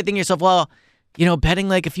know you're probably thinking to yourself, well, betting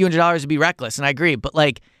like a few $100s would be reckless, and I agree. But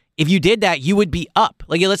like, if you did that, you would be up.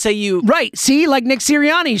 Like, let's say you... Right. See, like Nick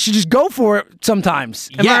Sirianni, you should just go for it sometimes.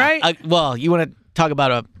 Am I right? Well, you want to talk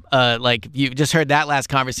about like, you just heard that last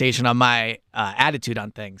conversation on my attitude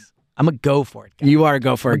on things. I'm a go for it guy. You are a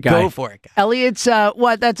go for it guy. Go for it guy. Elliot's,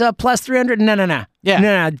 That's a plus 300? No. Yeah.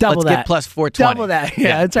 No, double Let's that. Get plus 420. Double that.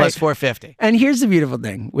 Yeah, that's plus right. 450. And here's the beautiful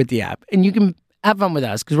thing with the app. And you can have fun with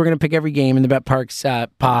us because we're going to pick every game in the BetParx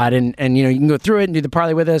pod. And you can go through it and do the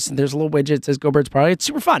parlay with us. And there's a little widget that says Go Birds Parlay. It's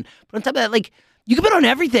super fun. But on top of that, like, you can bet on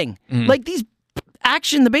everything. Mm-hmm. Like these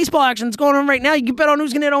the baseball action that's going on right now. You can bet on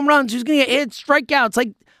who's going to hit home runs, who's going to get hits, strikeouts.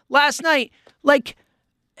 Like last night, like,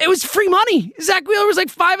 it was free money. Zach Wheeler was like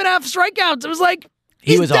 5.5 strikeouts. It was like,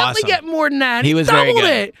 he was definitely awesome. Getting more than that. He was very doubled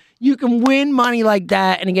good. It. You can win money like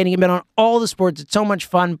that. And again, you can bet on all the sports. It's so much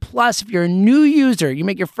fun. Plus, if you're a new user, you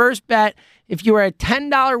make your first bet. If you are a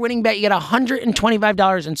 $10 winning bet, you get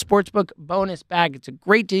 $125 in sportsbook bonus back. It's a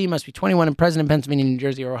great deal. You must be 21 and present in Pennsylvania, New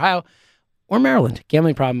Jersey, or Ohio, or Maryland.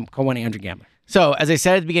 Gambling problem, call 1-800-GAMBLER. So, as I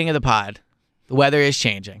said at the beginning of the pod, the weather is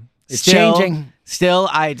changing. It's changing. Still,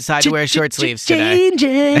 I decided to wear short sleeves today.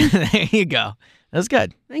 Changing. There you go. That was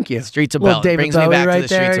good. Thank you. Streets of Little Belgium. David Brings me Bowie back right to the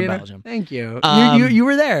streets there, of Belgium. Thank you. Um, You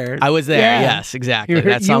were there. I was there. Yeah. Yes, exactly.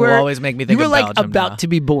 That song will always make me think of Belgium. You were like about to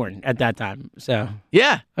be born at that time. So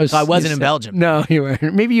yeah. I wasn't in Belgium. No, you weren't.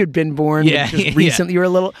 Maybe you'd been born. Yeah, just recently. You were a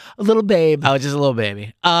little babe. I was just a little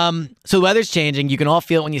baby. So the weather's changing. You can all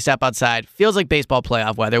feel it when you step outside. Feels like baseball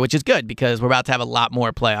playoff weather, which is good because we're about to have a lot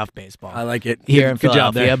more playoff baseball. I like it here in good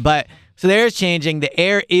Philadelphia. Job there. But so the air is changing. The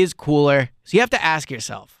air is cooler. So you have to ask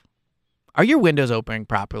yourself, are your windows opening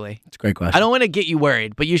properly? It's a great question. I don't want to get you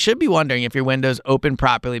worried, but you should be wondering if your windows open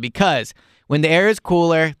properly because when the air is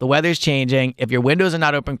cooler, the weather's changing. If your windows are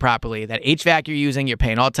not open properly, that HVAC you're using, you're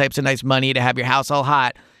paying all types of nice money to have your house all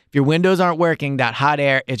hot. If your windows aren't working, that hot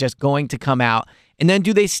air is just going to come out. And then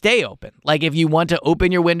do they stay open? Like if you want to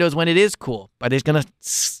open your windows when it is cool, are they just going to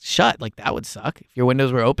shut? Like that would suck. If your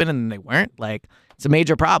windows were open and they weren't, like it's a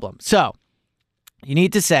major problem. So you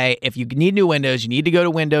need to say, if you need new windows, you need to go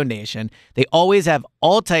to Window Nation. They always have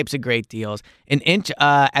all types of great deals. And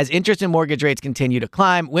as interest and mortgage rates continue to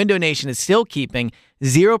climb, Window Nation is still keeping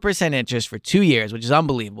 0% interest for 2 years, which is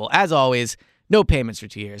unbelievable. As always, no payments for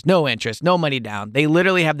 2 years, no interest, no money down. They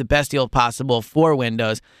literally have the best deal possible for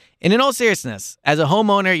windows. And in all seriousness, as a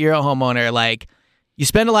homeowner, you're a homeowner. Like, you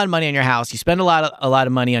spend a lot of money on your house. You spend a lot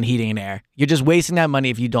of money on heating and air. You're just wasting that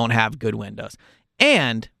money if you don't have good windows.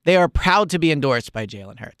 And they are proud to be endorsed by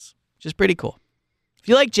Jalen Hurts, which is pretty cool. If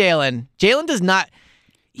you like Jalen does not,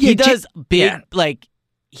 he does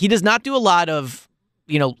not do a lot of,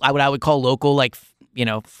 what I would call local, like,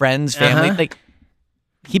 friends, family. Like,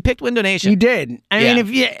 he picked Window Nation. He did. I mean,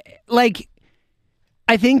 if you, like,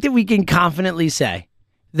 I think that we can confidently say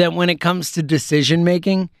that when it comes to decision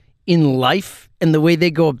making in life and the way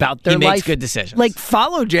they go about their life, he makes good decisions. Like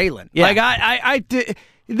follow Jalen. Yeah. Like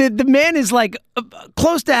the man is like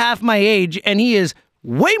close to half my age, and he is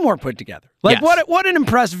way more put together. Like what an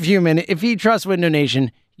impressive human. If he trusts Window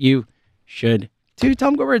Nation, you should too. Tell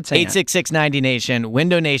him Go Birds sent you. 866-90Nation,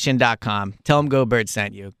 windownation.com. Tell him Go Birds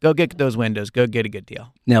sent you. Go get those windows. Go get a good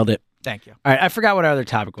deal. Nailed it. Thank you. All right, I forgot what our other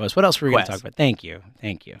topic was. What else were we going to Quez. talk about? Thank you.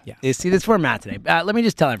 Yeah. See, that's where I'm at today. Let me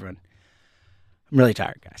just tell everyone, I'm really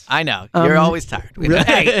tired, guys. I know. You're always tired.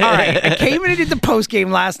 Hey, all right. I came in and did the post game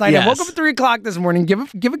last night. Yes. I woke up at 3 o'clock this morning.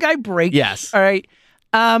 Give a guy a break. Yes. All right.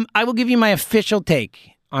 I will give you my official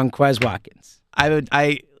take on Quez Watkins.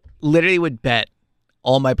 I literally would bet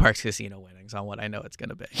all my Parks Casino winnings on what I know it's going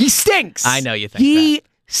to be. He stinks. I know you think he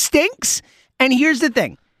stinks. And here's the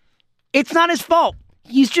thing. It's not his fault.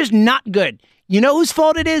 He's just not good. You know whose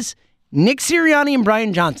fault it is? Nick Sirianni and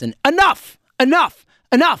Brian Johnson. Enough.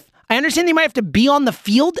 I understand they might have to be on the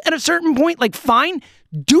field at a certain point. Like, fine.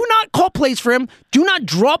 Do not call plays for him. Do not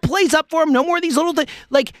draw plays up for him. No more of these little things.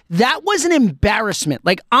 Like, that was an embarrassment.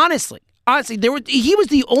 Like, honestly, he was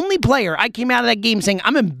the only player I came out of that game saying,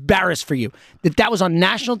 I'm embarrassed for you that was on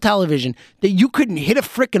national television, that you couldn't hit a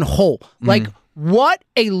freaking hole. Like, what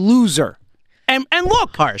a loser. And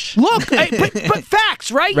look, harsh. Look, but facts,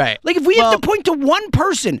 right? Right. Like if we have to point to one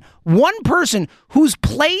person whose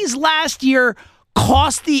plays last year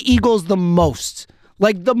cost the Eagles the most,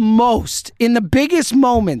 like the most in the biggest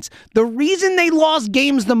moments, the reason they lost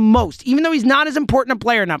games the most, even though he's not as important a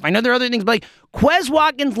player enough. I know there are other things, but like Quez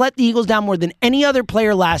Watkins let the Eagles down more than any other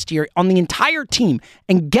player last year on the entire team.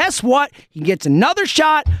 And guess what? He gets another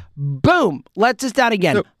shot. Boom. Lets us down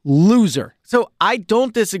again. Loser. So I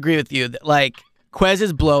don't disagree with you that, like, Quez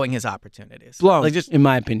is blowing his opportunities. Like, just in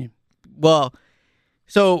my opinion. Well,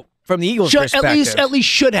 so from the Eagles' perspective, at least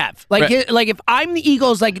should have. Like, right. Like if I'm the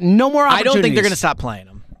Eagles, like no more opportunities. I don't think they're going to stop playing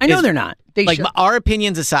him. I know they're not. They like should. Our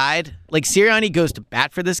opinions aside, like Sirianni goes to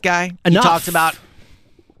bat for this guy. Enough. He talks about.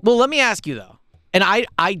 Well, let me ask you though, and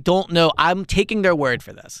I don't know. I'm taking their word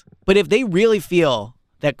for this, but if they really feel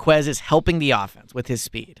that Quez is helping the offense with his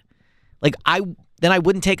speed, like then I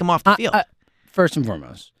wouldn't take him off the field. First and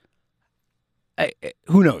foremost,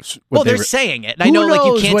 who knows? Well, they're saying it. I know, like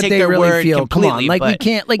you can't take their word completely. Come on, like we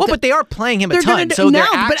can't. Like, but they are playing him a ton, so their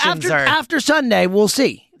actions but are. After Sunday, we'll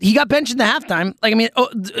see. He got benched in the halftime. Like, I mean,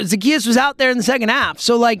 Zacchaeus was out there in the second half,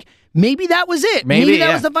 so like maybe that was it. Maybe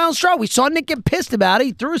that was the final straw. We saw Nick get pissed about it.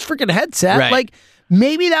 He threw his freaking headset. Right. Like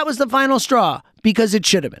maybe that was the final straw because it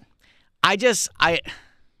should have been.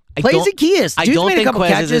 Play Zacchaeus. I Dude's don't made think a couple Quez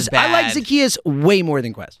catches. is as bad. I like Zacchaeus way more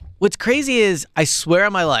than Quez. What's crazy is, I swear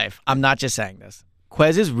on my life, I'm not just saying this.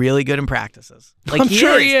 Quez is really good in practices. Like, I'm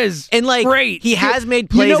sure he is. And like, great. He has made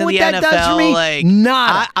plays in the NFL. Does for me? Like,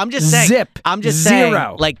 nada. I'm just saying. Zip. I'm just Zero.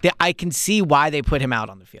 saying. Like, I can see why they put him out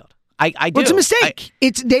on the field. I do. Well, it's a mistake.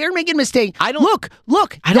 They are making a mistake. I don't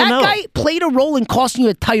look. I don't know. That guy played a role in costing you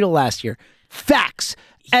a title last year. Facts.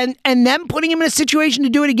 And them putting him in a situation to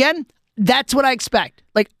do it again. That's what I expect.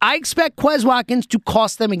 Like, I expect Quez Watkins to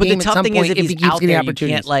cost them a game at some point if he keeps getting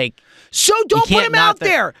opportunities. So don't put him out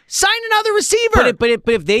there. Sign another receiver. But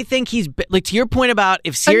if they think he's like, to your point about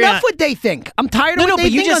if Sirianni, enough what they think. I'm tired of what they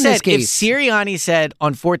think on this case. If Sirianni said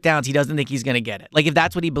on fourth downs he doesn't think he's going to get it, like if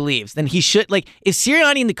that's what he believes, then he should. Like if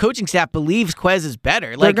Sirianni and the coaching staff believes Quez is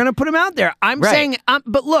better, like they're going to put him out there. I'm saying,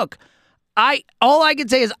 but look, all I can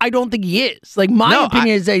say is I don't think he is. Like my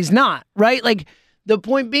opinion is that he's not. Right? Like. The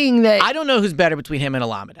point being that I don't know who's better between him and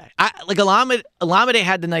Olamide. Olamide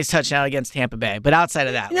had the nice touchdown against Tampa Bay, but outside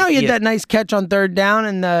of that, he had that nice catch on third down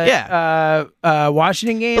in the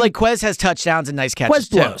Washington game. But like Quez has touchdowns and nice catches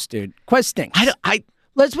Quez blows, dude. Quez stinks.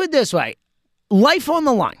 Let's put it this way: life on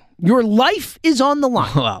the line. Your life is on the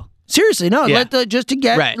line. Well, seriously, no. Just to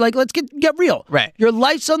get let's get real. Right. Your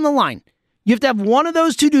life's on the line. You have to have one of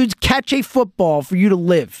those two dudes catch a football for you to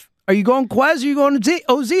live. Are you going Quez or are you going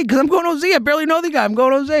OZ? Because I'm going OZ. I barely know the guy. I'm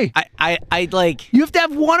going OZ. I like. You have to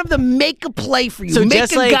have one of them make a play for you. So make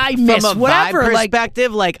just a like guy miss. From a whatever. vibe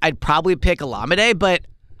perspective, like I'd probably pick Olamide, but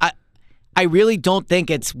I really don't think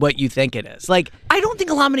it's what you think it is. Like I don't think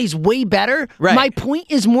Olamide's way better. Right. My point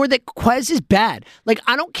is more that Quez is bad. Like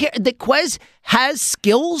I don't care that Quez has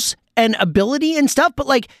skills and ability and stuff, but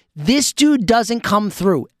like this dude doesn't come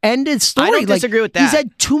through. End of story. I don't disagree with that. He's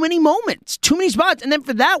had too many moments, too many spots, and then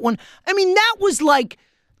for that one, I mean, that was like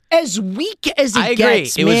as weak as it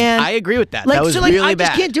gets, man. I agree with that. Like, that was so, like, really I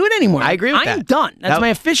just bad. can't do it anymore. I agree with that. I'm done. That's my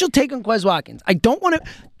official take on Quez Watkins. I don't want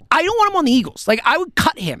him on the Eagles. Like I would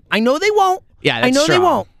cut him. I know they won't. Yeah, that's I know strong. they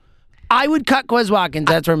won't. I would cut Quez Watkins.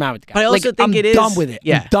 That's where I'm at with the guy. But I also think I'm it is done with it.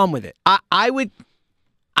 Yeah. I'm done with it. I would.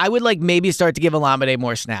 I would like maybe start to give Olamide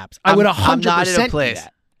more snaps. I would 100% I'm not at a do place.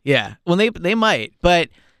 that. Yeah. Well, they might, but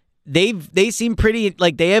they seem pretty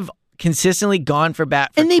like they have consistently gone for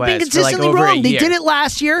bat for and they've Quez been consistently for like over wrong. a They year. did it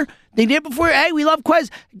last year. They did it before. Hey, we love Quez.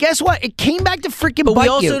 Guess what? It came back to freaking But bite we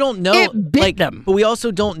also you. don't know. It bit like, them. But we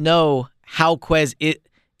also don't know how Quez.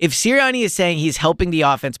 If Sirianni is saying he's helping the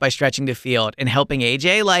offense by stretching the field and helping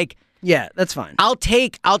AJ, like Yeah, that's fine. I'll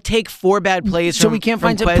take 4 bad plays. So from, we can't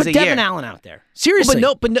from find Quez put a Devin year. Allen out there. Seriously.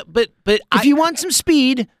 But if you want some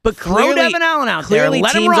speed, But throw clearly, Devin Allen out clearly there.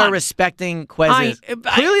 Let him teams run. are respecting Quez's.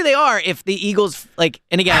 Clearly they are. If the Eagles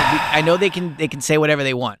and again, I know they can say whatever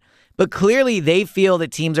they want, but clearly they feel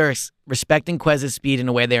that teams are respecting Quez's speed in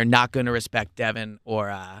a way they are not going to respect Devin or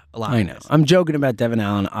Alon. I know. I'm joking about Devin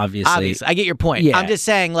Allen, obviously. I get your point. Yeah. I'm just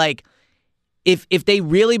saying, like, if they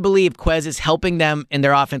really believe Quez is helping them in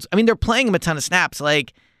their offense, I mean, they're playing him a ton of snaps.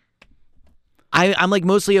 Like, I'm like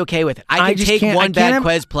mostly okay with it. I can take one bad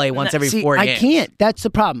Quez play once every 4 games. I can't. That's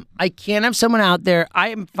the problem. I can't have someone out there. I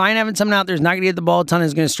am fine having someone out there who's not going to get the ball a ton,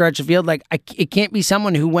 is going to stretch the field. Like, it can't be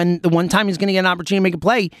someone who, when the one time he's going to get an opportunity to make a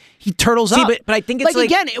play, he turtles up. But I think it's like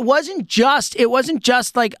again, it wasn't just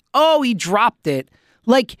like, oh, he dropped it.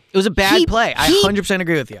 Like, it was a bad play. I 100%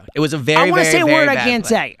 agree with you. It was a very, I want to say a very word I bad can't play.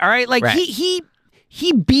 say. All right, like Right.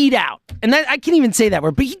 he beat out, and that, I can't even say that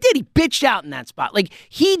word, but he did. He bitched out in that spot. Like,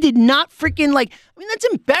 he did not freaking like. I mean, that's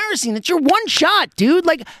embarrassing. That's your one shot, dude.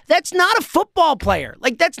 Like, that's not a football player.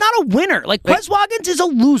 Like, that's not a winner. Like, Quez Watkins is a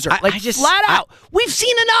loser. Flat out. We've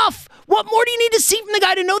seen enough. What more do you need to see from the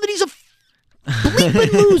guy to know that he's a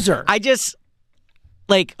bleeping loser?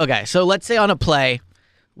 Okay, so let's say on a play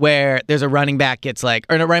where there's a running back gets or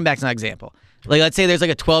no, running back's not an example. Like, let's say there's like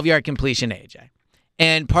a 12-yard completion to AJ.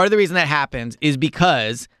 And part of the reason that happens is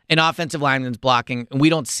because an offensive lineman's blocking and we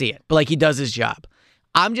don't see it, but like he does his job.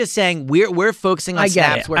 I'm just saying we're focusing on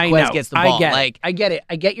snaps where Quez gets the ball. I get it.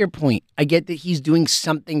 I get your point. I get that he's doing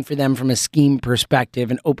something for them from a scheme perspective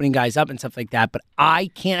and opening guys up and stuff like that. But I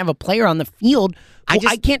can't have a player on the field who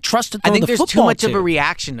I can't trust to throw the football. I think there's too much of a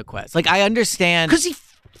reaction to Quez. Like, I understand because he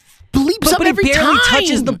bleeps up but every he barely time.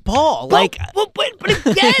 touches the ball. But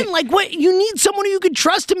again, like, what you need someone who you could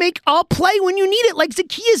trust to make a play when you need it. Like,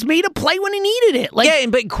 Zacchaeus made a play when he needed it. Like, yeah,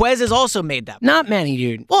 but Quez has also made that play. Not many,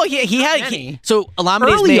 dude. Well, he had so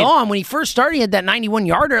Olamide's early made, on when he first started, he had that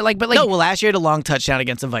 91-yarder. No, well, last year he had a long touchdown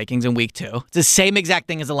against the Vikings in week 2. It's the same exact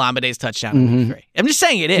thing as Olamide's touchdown in week 3. I'm just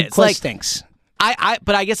saying it is. Quez stinks.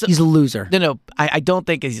 But I guess he's a loser. No, I don't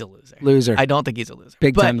think he's a loser. I don't think he's a loser.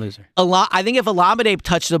 Big time loser. I think if Olamide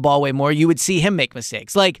touched the ball way more, you would see him make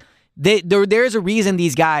mistakes. Like, there's a reason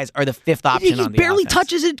these guys are the 5th option on the barely offense.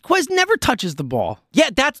 touches it. Quez never touches the ball. Yeah,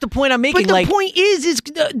 that's the point I'm making. But the point is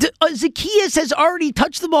Zacchaeus has already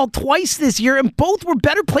touched the ball twice this year, and both were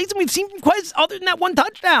better plays than we've seen from Quez other than that one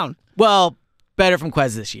touchdown. Well, better from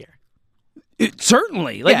Quez this year.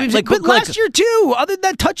 Certainly. But last year, too, other than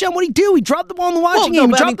that touchdown, what did he do? He dropped the ball in the Washington game.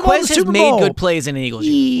 He dropped the ball in the Quez has Super made Bowl. good plays in an Eagles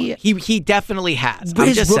uniform. He definitely has. But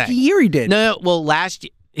his rookie year he did. No, well,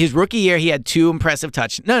 his rookie year he had 2 impressive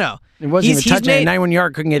touchdowns. No. It wasn't even a touchdown.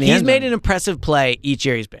 91-yard couldn't get in. He's made an impressive play each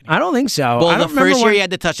year he's been here. I don't think so. Well, the first year he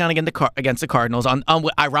had the touchdown against the Cardinals.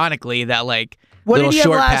 Ironically, that what little did he have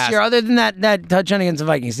short last pass. year other than that touchdown against the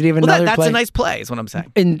Vikings? Did he have another that's play? a nice play, is what I'm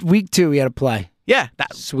saying. In week 2, he had a play. Yeah.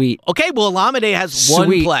 Sweet. Okay, well, Olamide has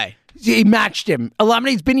one play. He matched him.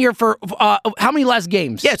 Olamide's been here for how many last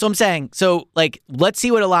games? Yeah, so I'm saying. So, let's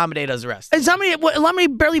see what Olamide does the rest. And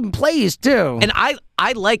Olamide barely even plays, too. And I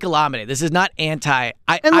like Olamide. This is not anti.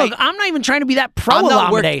 I'm not even trying to be that pro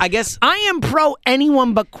Olamide. I guess I am pro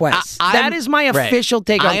anyone but Quez. That is my official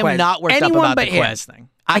take on Quez. I am not worked anyone up about the Quez thing.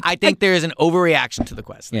 I think there is an overreaction to the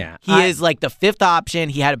Quez thing. Yeah, he is like the 5th option.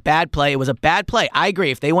 He had a bad play. It was a bad play. I agree.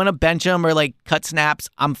 If they want to bench him or cut snaps,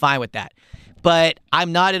 I'm fine with that. But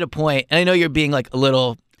I'm not at a point, and I know you're being a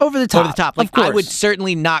little over the top. Of course. I would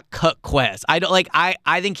certainly not cut Quez. I don't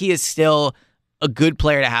I think he is still a good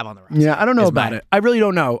player to have on the roster. Yeah, I don't know about it. I really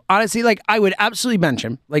don't know. Honestly, I would absolutely bench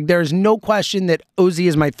him. There's no question that Ozzie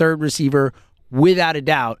is my 3rd receiver without a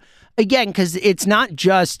doubt. Again, because it's not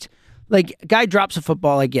just a guy drops a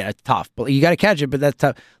football, it's tough, but you got to catch it, but that's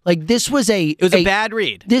tough. This was a bad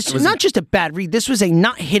read. This was not just a bad read. This was a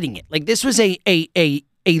not hitting it. This was a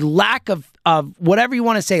lack of whatever you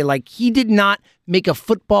want to say. He did not make a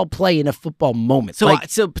football play in a football moment.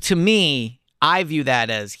 So to me, I view that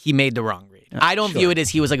as he made the wrong read. I don't view it as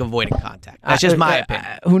he was avoiding contact. That's just my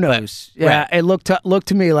opinion. Who knows? But, yeah, it looked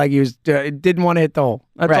to me like he was didn't want to hit the hole.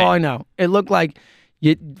 That's all I know. It looked like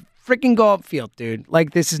freaking go upfield, dude.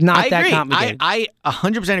 Like, this is not that agree. complicated. I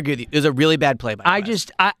 100% agree with you. It was a really bad play by Quez.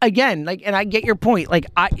 Again, like, and I get your point. Like,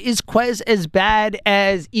 is Quez as bad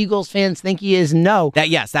as Eagles fans think he is? No.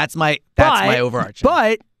 That's my overarching.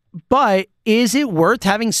 But is it worth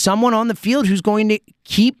having someone on the field who's going to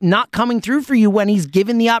keep not coming through for you when he's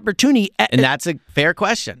given the opportunity? And that's a fair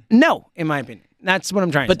question. No, in my opinion. That's what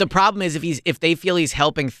I'm trying to say. But the problem is if they feel he's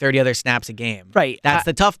helping 30 other snaps a game. Right. That's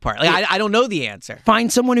the tough part. Like, I don't know the answer.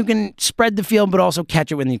 Find someone who can spread the field but also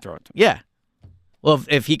catch it when you throw it to him. Yeah. Well,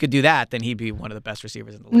 if he could do that, then he'd be one of the best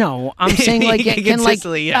receivers in the league. No, I'm saying like how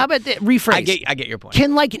about the rephrase? I get your point.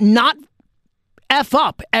 Can like not F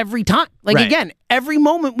up every time. Like, right. Again, every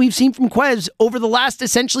moment we've seen from Quez over the last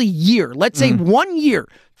essentially year, let's say 1 year,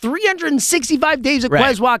 365 days of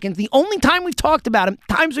Quez Watkins, the only times we've talked about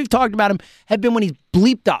him have been when he's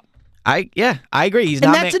bleeped up. I agree.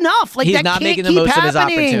 That's enough. Like, he's that not can't making the keep most happening. of his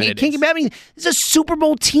opportunities. It can't keep happening. This is a Super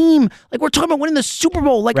Bowl team. Like, we're talking about winning the Super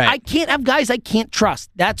Bowl. Like, right. I can't have guys I can't trust.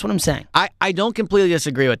 That's what I'm saying. I don't completely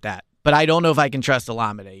disagree with that. But I don't know if I can trust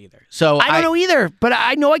Olamide either. So I don't know either, but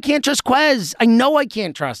I know I can't trust Quez. I know I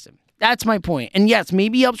can't trust him. That's my point. And yes,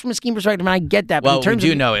 maybe he helps from a scheme perspective, and I get that. Well, but in terms what we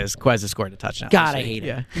do know is Quez has scored a touchdown. God, I hate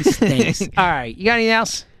him. He stinks. All right, you got anything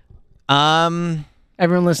else?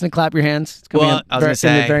 Everyone listening, clap your hands. It's coming up I was gonna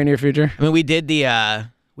say, in the very near future. I mean, we did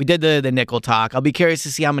the nickel talk. I'll be curious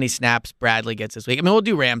to see how many snaps Bradley gets this week. I mean, we'll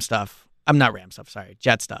do Ram stuff. I'm not Ram stuff. Sorry,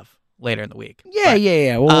 Jet stuff later in the week.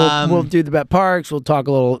 Yeah. We'll do the Bet Parks. We'll talk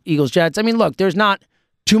a little Eagles Jets. I mean, look, there's not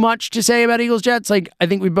too much to say about Eagles Jets. Like, I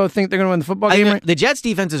think we both think they're going to win the football game. Right? The Jets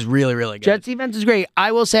defense is really, really good. Jets defense is great.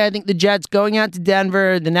 I will say I think the Jets going out to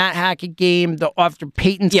Denver, the Nat Hackett game, after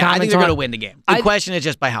Peyton's comments. I think they're going to win the game. The question is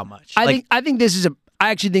just by how much. I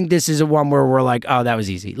actually think this is a one where we're like, oh, that was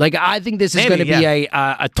easy. Like, I think this is going to be a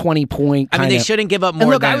 20-point. I mean, they shouldn't give up more.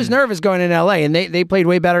 And look, I was nervous going in LA, and they played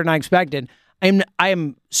way better than I expected. I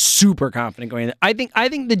am super confident going in. I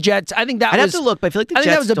think the Jets. I think that I'd was. have to look, but I feel like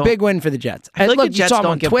that was a big win for the Jets. I feel like the Jets you saw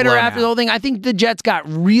don't on get Twitter blown after the out. whole thing. I think the Jets got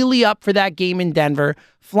really up for that game in Denver,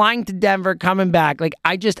 flying to Denver, coming back. Like,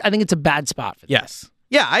 I think it's a bad spot for them. Yes.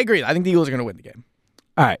 Yeah, I agree. I think the Eagles are going to win the game.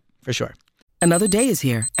 All right, for sure. Another day is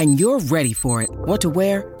here, and you're ready for it. What to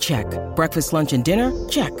wear? Check. Breakfast, lunch, and dinner?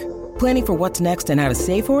 Check. Planning for what's next and how to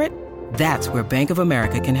save for it? That's where Bank of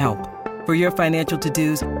America can help. For your financial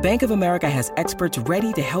to-dos, Bank of America has experts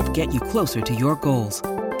ready to help get you closer to your goals.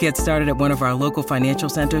 Get started at one of our local financial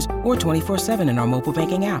centers or 24/7 in our mobile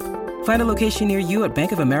banking app. Find a location near you at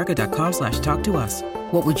bankofamerica.com/talktous.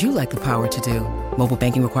 What would you like the power to do? Mobile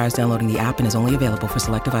banking requires downloading the app and is only available for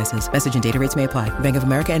select devices. Message and data rates may apply. Bank of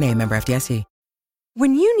America NA, member FDIC.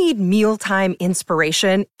 When you need mealtime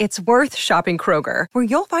inspiration, it's worth shopping Kroger, where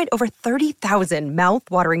you'll find over 30,000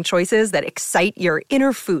 mouth-watering choices that excite your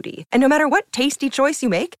inner foodie. And no matter what tasty choice you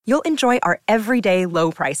make, you'll enjoy our everyday low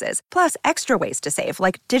prices, plus extra ways to save,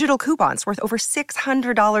 like digital coupons worth over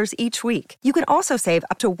 $600 each week. You can also save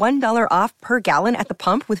up to $1 off per gallon at the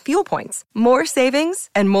pump with fuel points. More savings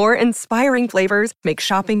and more inspiring flavors make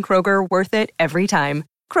shopping Kroger worth it every time.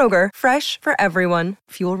 Kroger, fresh for everyone.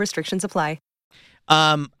 Fuel restrictions apply.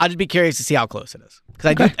 I'll just be curious to see how close it is.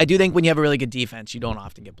 Because I do think when you have a really good defense, you don't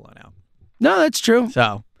often get blown out. No, that's true.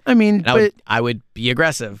 So, I mean, I would be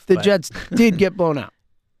aggressive. The Jets did get blown out.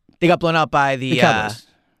 They got blown out by the Cowboys,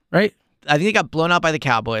 right? I think they got blown out by the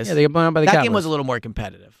Cowboys. Yeah, they got blown out by the Cowboys. That game was a little more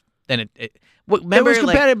competitive than it Remember, it was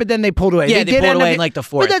competitive, but then they pulled away. Yeah, they pulled away in like the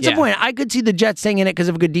fourth. But that's the point. I could see the Jets staying in it because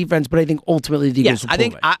of a good defense, but I think ultimately the Eagles will pull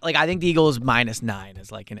away. I think the Eagles -9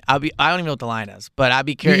 is like I don't even know what the line is, but I'd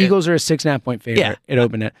be curious. The Eagles are a 6.5-point favorite. Yeah. It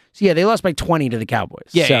opened it. So yeah, they lost by 20 to the Cowboys.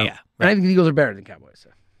 Yeah. And I think the Eagles are better than the Cowboys. So.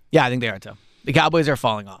 Yeah, I think they are too. The Cowboys are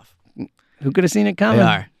falling off. Who could have seen it coming? They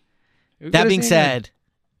are. That being said,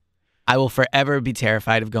 I will forever be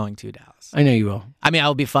terrified of going to Dallas. I know you will. I mean,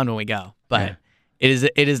 it'll be fun when we go, but. Yeah. It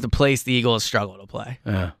is the place the Eagles struggle to play.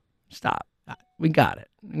 Stop. We got it.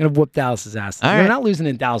 I'm going to whoop Dallas' ass. They're not losing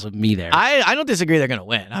in Dallas with me there. I don't disagree they're going to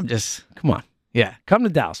win. I'm just... Come on. Yeah. Come to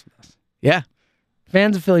Dallas with us. Yeah.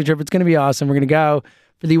 Fans of Philly trip. It's going to be awesome. We're going to go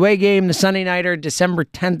for the away game, the Sunday nighter, December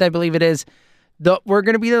 10th, I believe it is. We're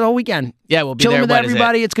going to be there the whole weekend. Yeah, we'll be chilling there. with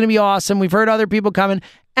everybody. It's going to be awesome. We've heard other people coming.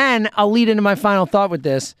 And I'll lead into my final thought with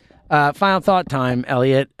this. Final thought time,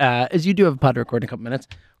 Elliot, as you do have a pod record in a couple minutes.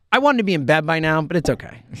 I wanted to be in bed by now, but it's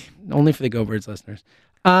okay. Only for the Go Birds listeners.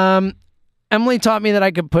 Emily taught me that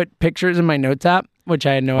I could put pictures in my notes app, which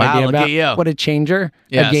I had no idea look about. At you. What a changer.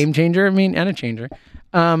 Yes. A game changer, and a changer.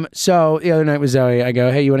 So the other night with Zoe, I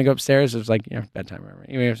go, hey, you want to go upstairs? It was like, bedtime, whatever.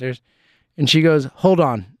 You went upstairs? And she goes, hold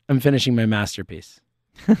on. I'm finishing my masterpiece.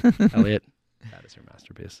 Elliot, that is her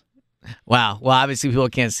masterpiece. Wow. Well, obviously people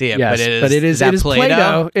can't see it, Yes, but it is that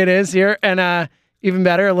Play-Doh. It is here, and even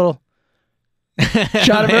better, a little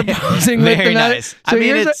shot of her posing with Very the nice. So I mean,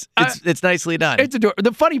 here's it's nicely done. it's adorable.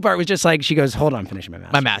 The funny part was just like she goes, "Hold on, I'm finishing my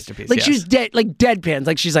masterpiece." My masterpiece. Like yes. she's deadpans.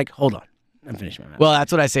 Like she's like, "Hold on, I'm finishing my masterpiece." Well,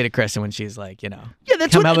 that's what I say to Kristen when she's like, yeah,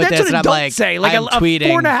 that's what with this, an and I'm adults like, say. Like I'm a tweeting.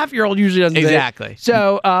 4.5-year-old usually doesn't Exactly. say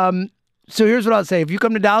it. So here's what I'll say: if you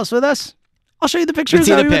come to Dallas with us, I'll show you the picture of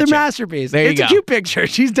see the Zoe with her picture. masterpiece. There you It's go. a cute picture.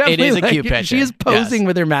 She's definitely is a cute picture. She is posing Yes.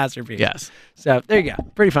 with her masterpiece. Yes. So there you go.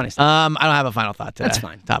 Pretty funny stuff. I don't have a final thought today. That's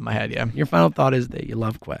fine. Top of my head, yeah. Your final thought is that you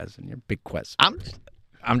love Quez and you're a big Quez.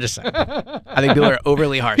 I'm just saying. I think people are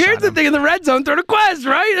overly harsh. Here's on the him. thing in the red zone, throw to Quez,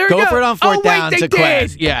 right? There we Go go. for it on fourth down they to did.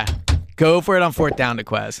 Quez. Yeah. Go for it on fourth down to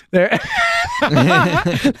Quez. There.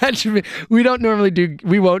 That should be. We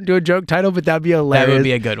won't do a joke title, but that'd be hilarious. That would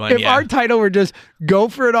be a good one. If yeah. our title were just go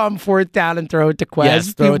for it on fourth down and throw it to Quez,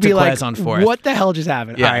 Yes, throw you'd it to be Quez like, on fourth. What the hell just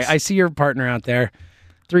happened? Yes. All right, I see your partner out there.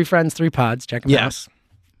 3 friends, 3 pods. Check them out. Yes.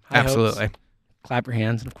 High Absolutely. Hopes. Clap your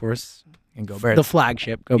hands, and of course, And go Birds. the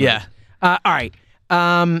flagship. Go Birds. Yeah. All right.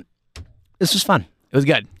 This was fun. It was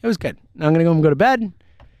good. It was good. Now I'm gonna go to bed.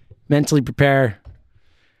 Mentally prepare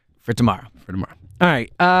For tomorrow. for tomorrow. All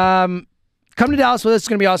right. Come to Dallas with us. It's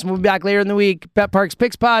going to be awesome. We'll be back later in the week. Bet Parks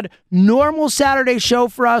Picks Pod. Normal Saturday show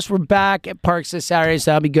for us. We're back at Parks this Saturday,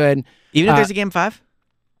 so that'll be good. Even if there's a game 5?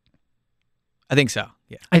 I think so.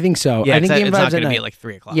 Yeah. I think so. Yeah, I think it's game not 5's going at to be night. at like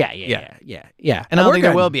 3 o'clock. Yeah. And I don't We're think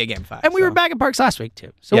there good. will be a game 5. And we so. were back at Parks last week,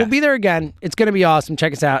 too. So Yes. we'll be there again. It's going to be awesome.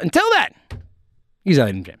 Check us out. Until then, he's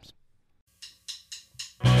Elliot and James.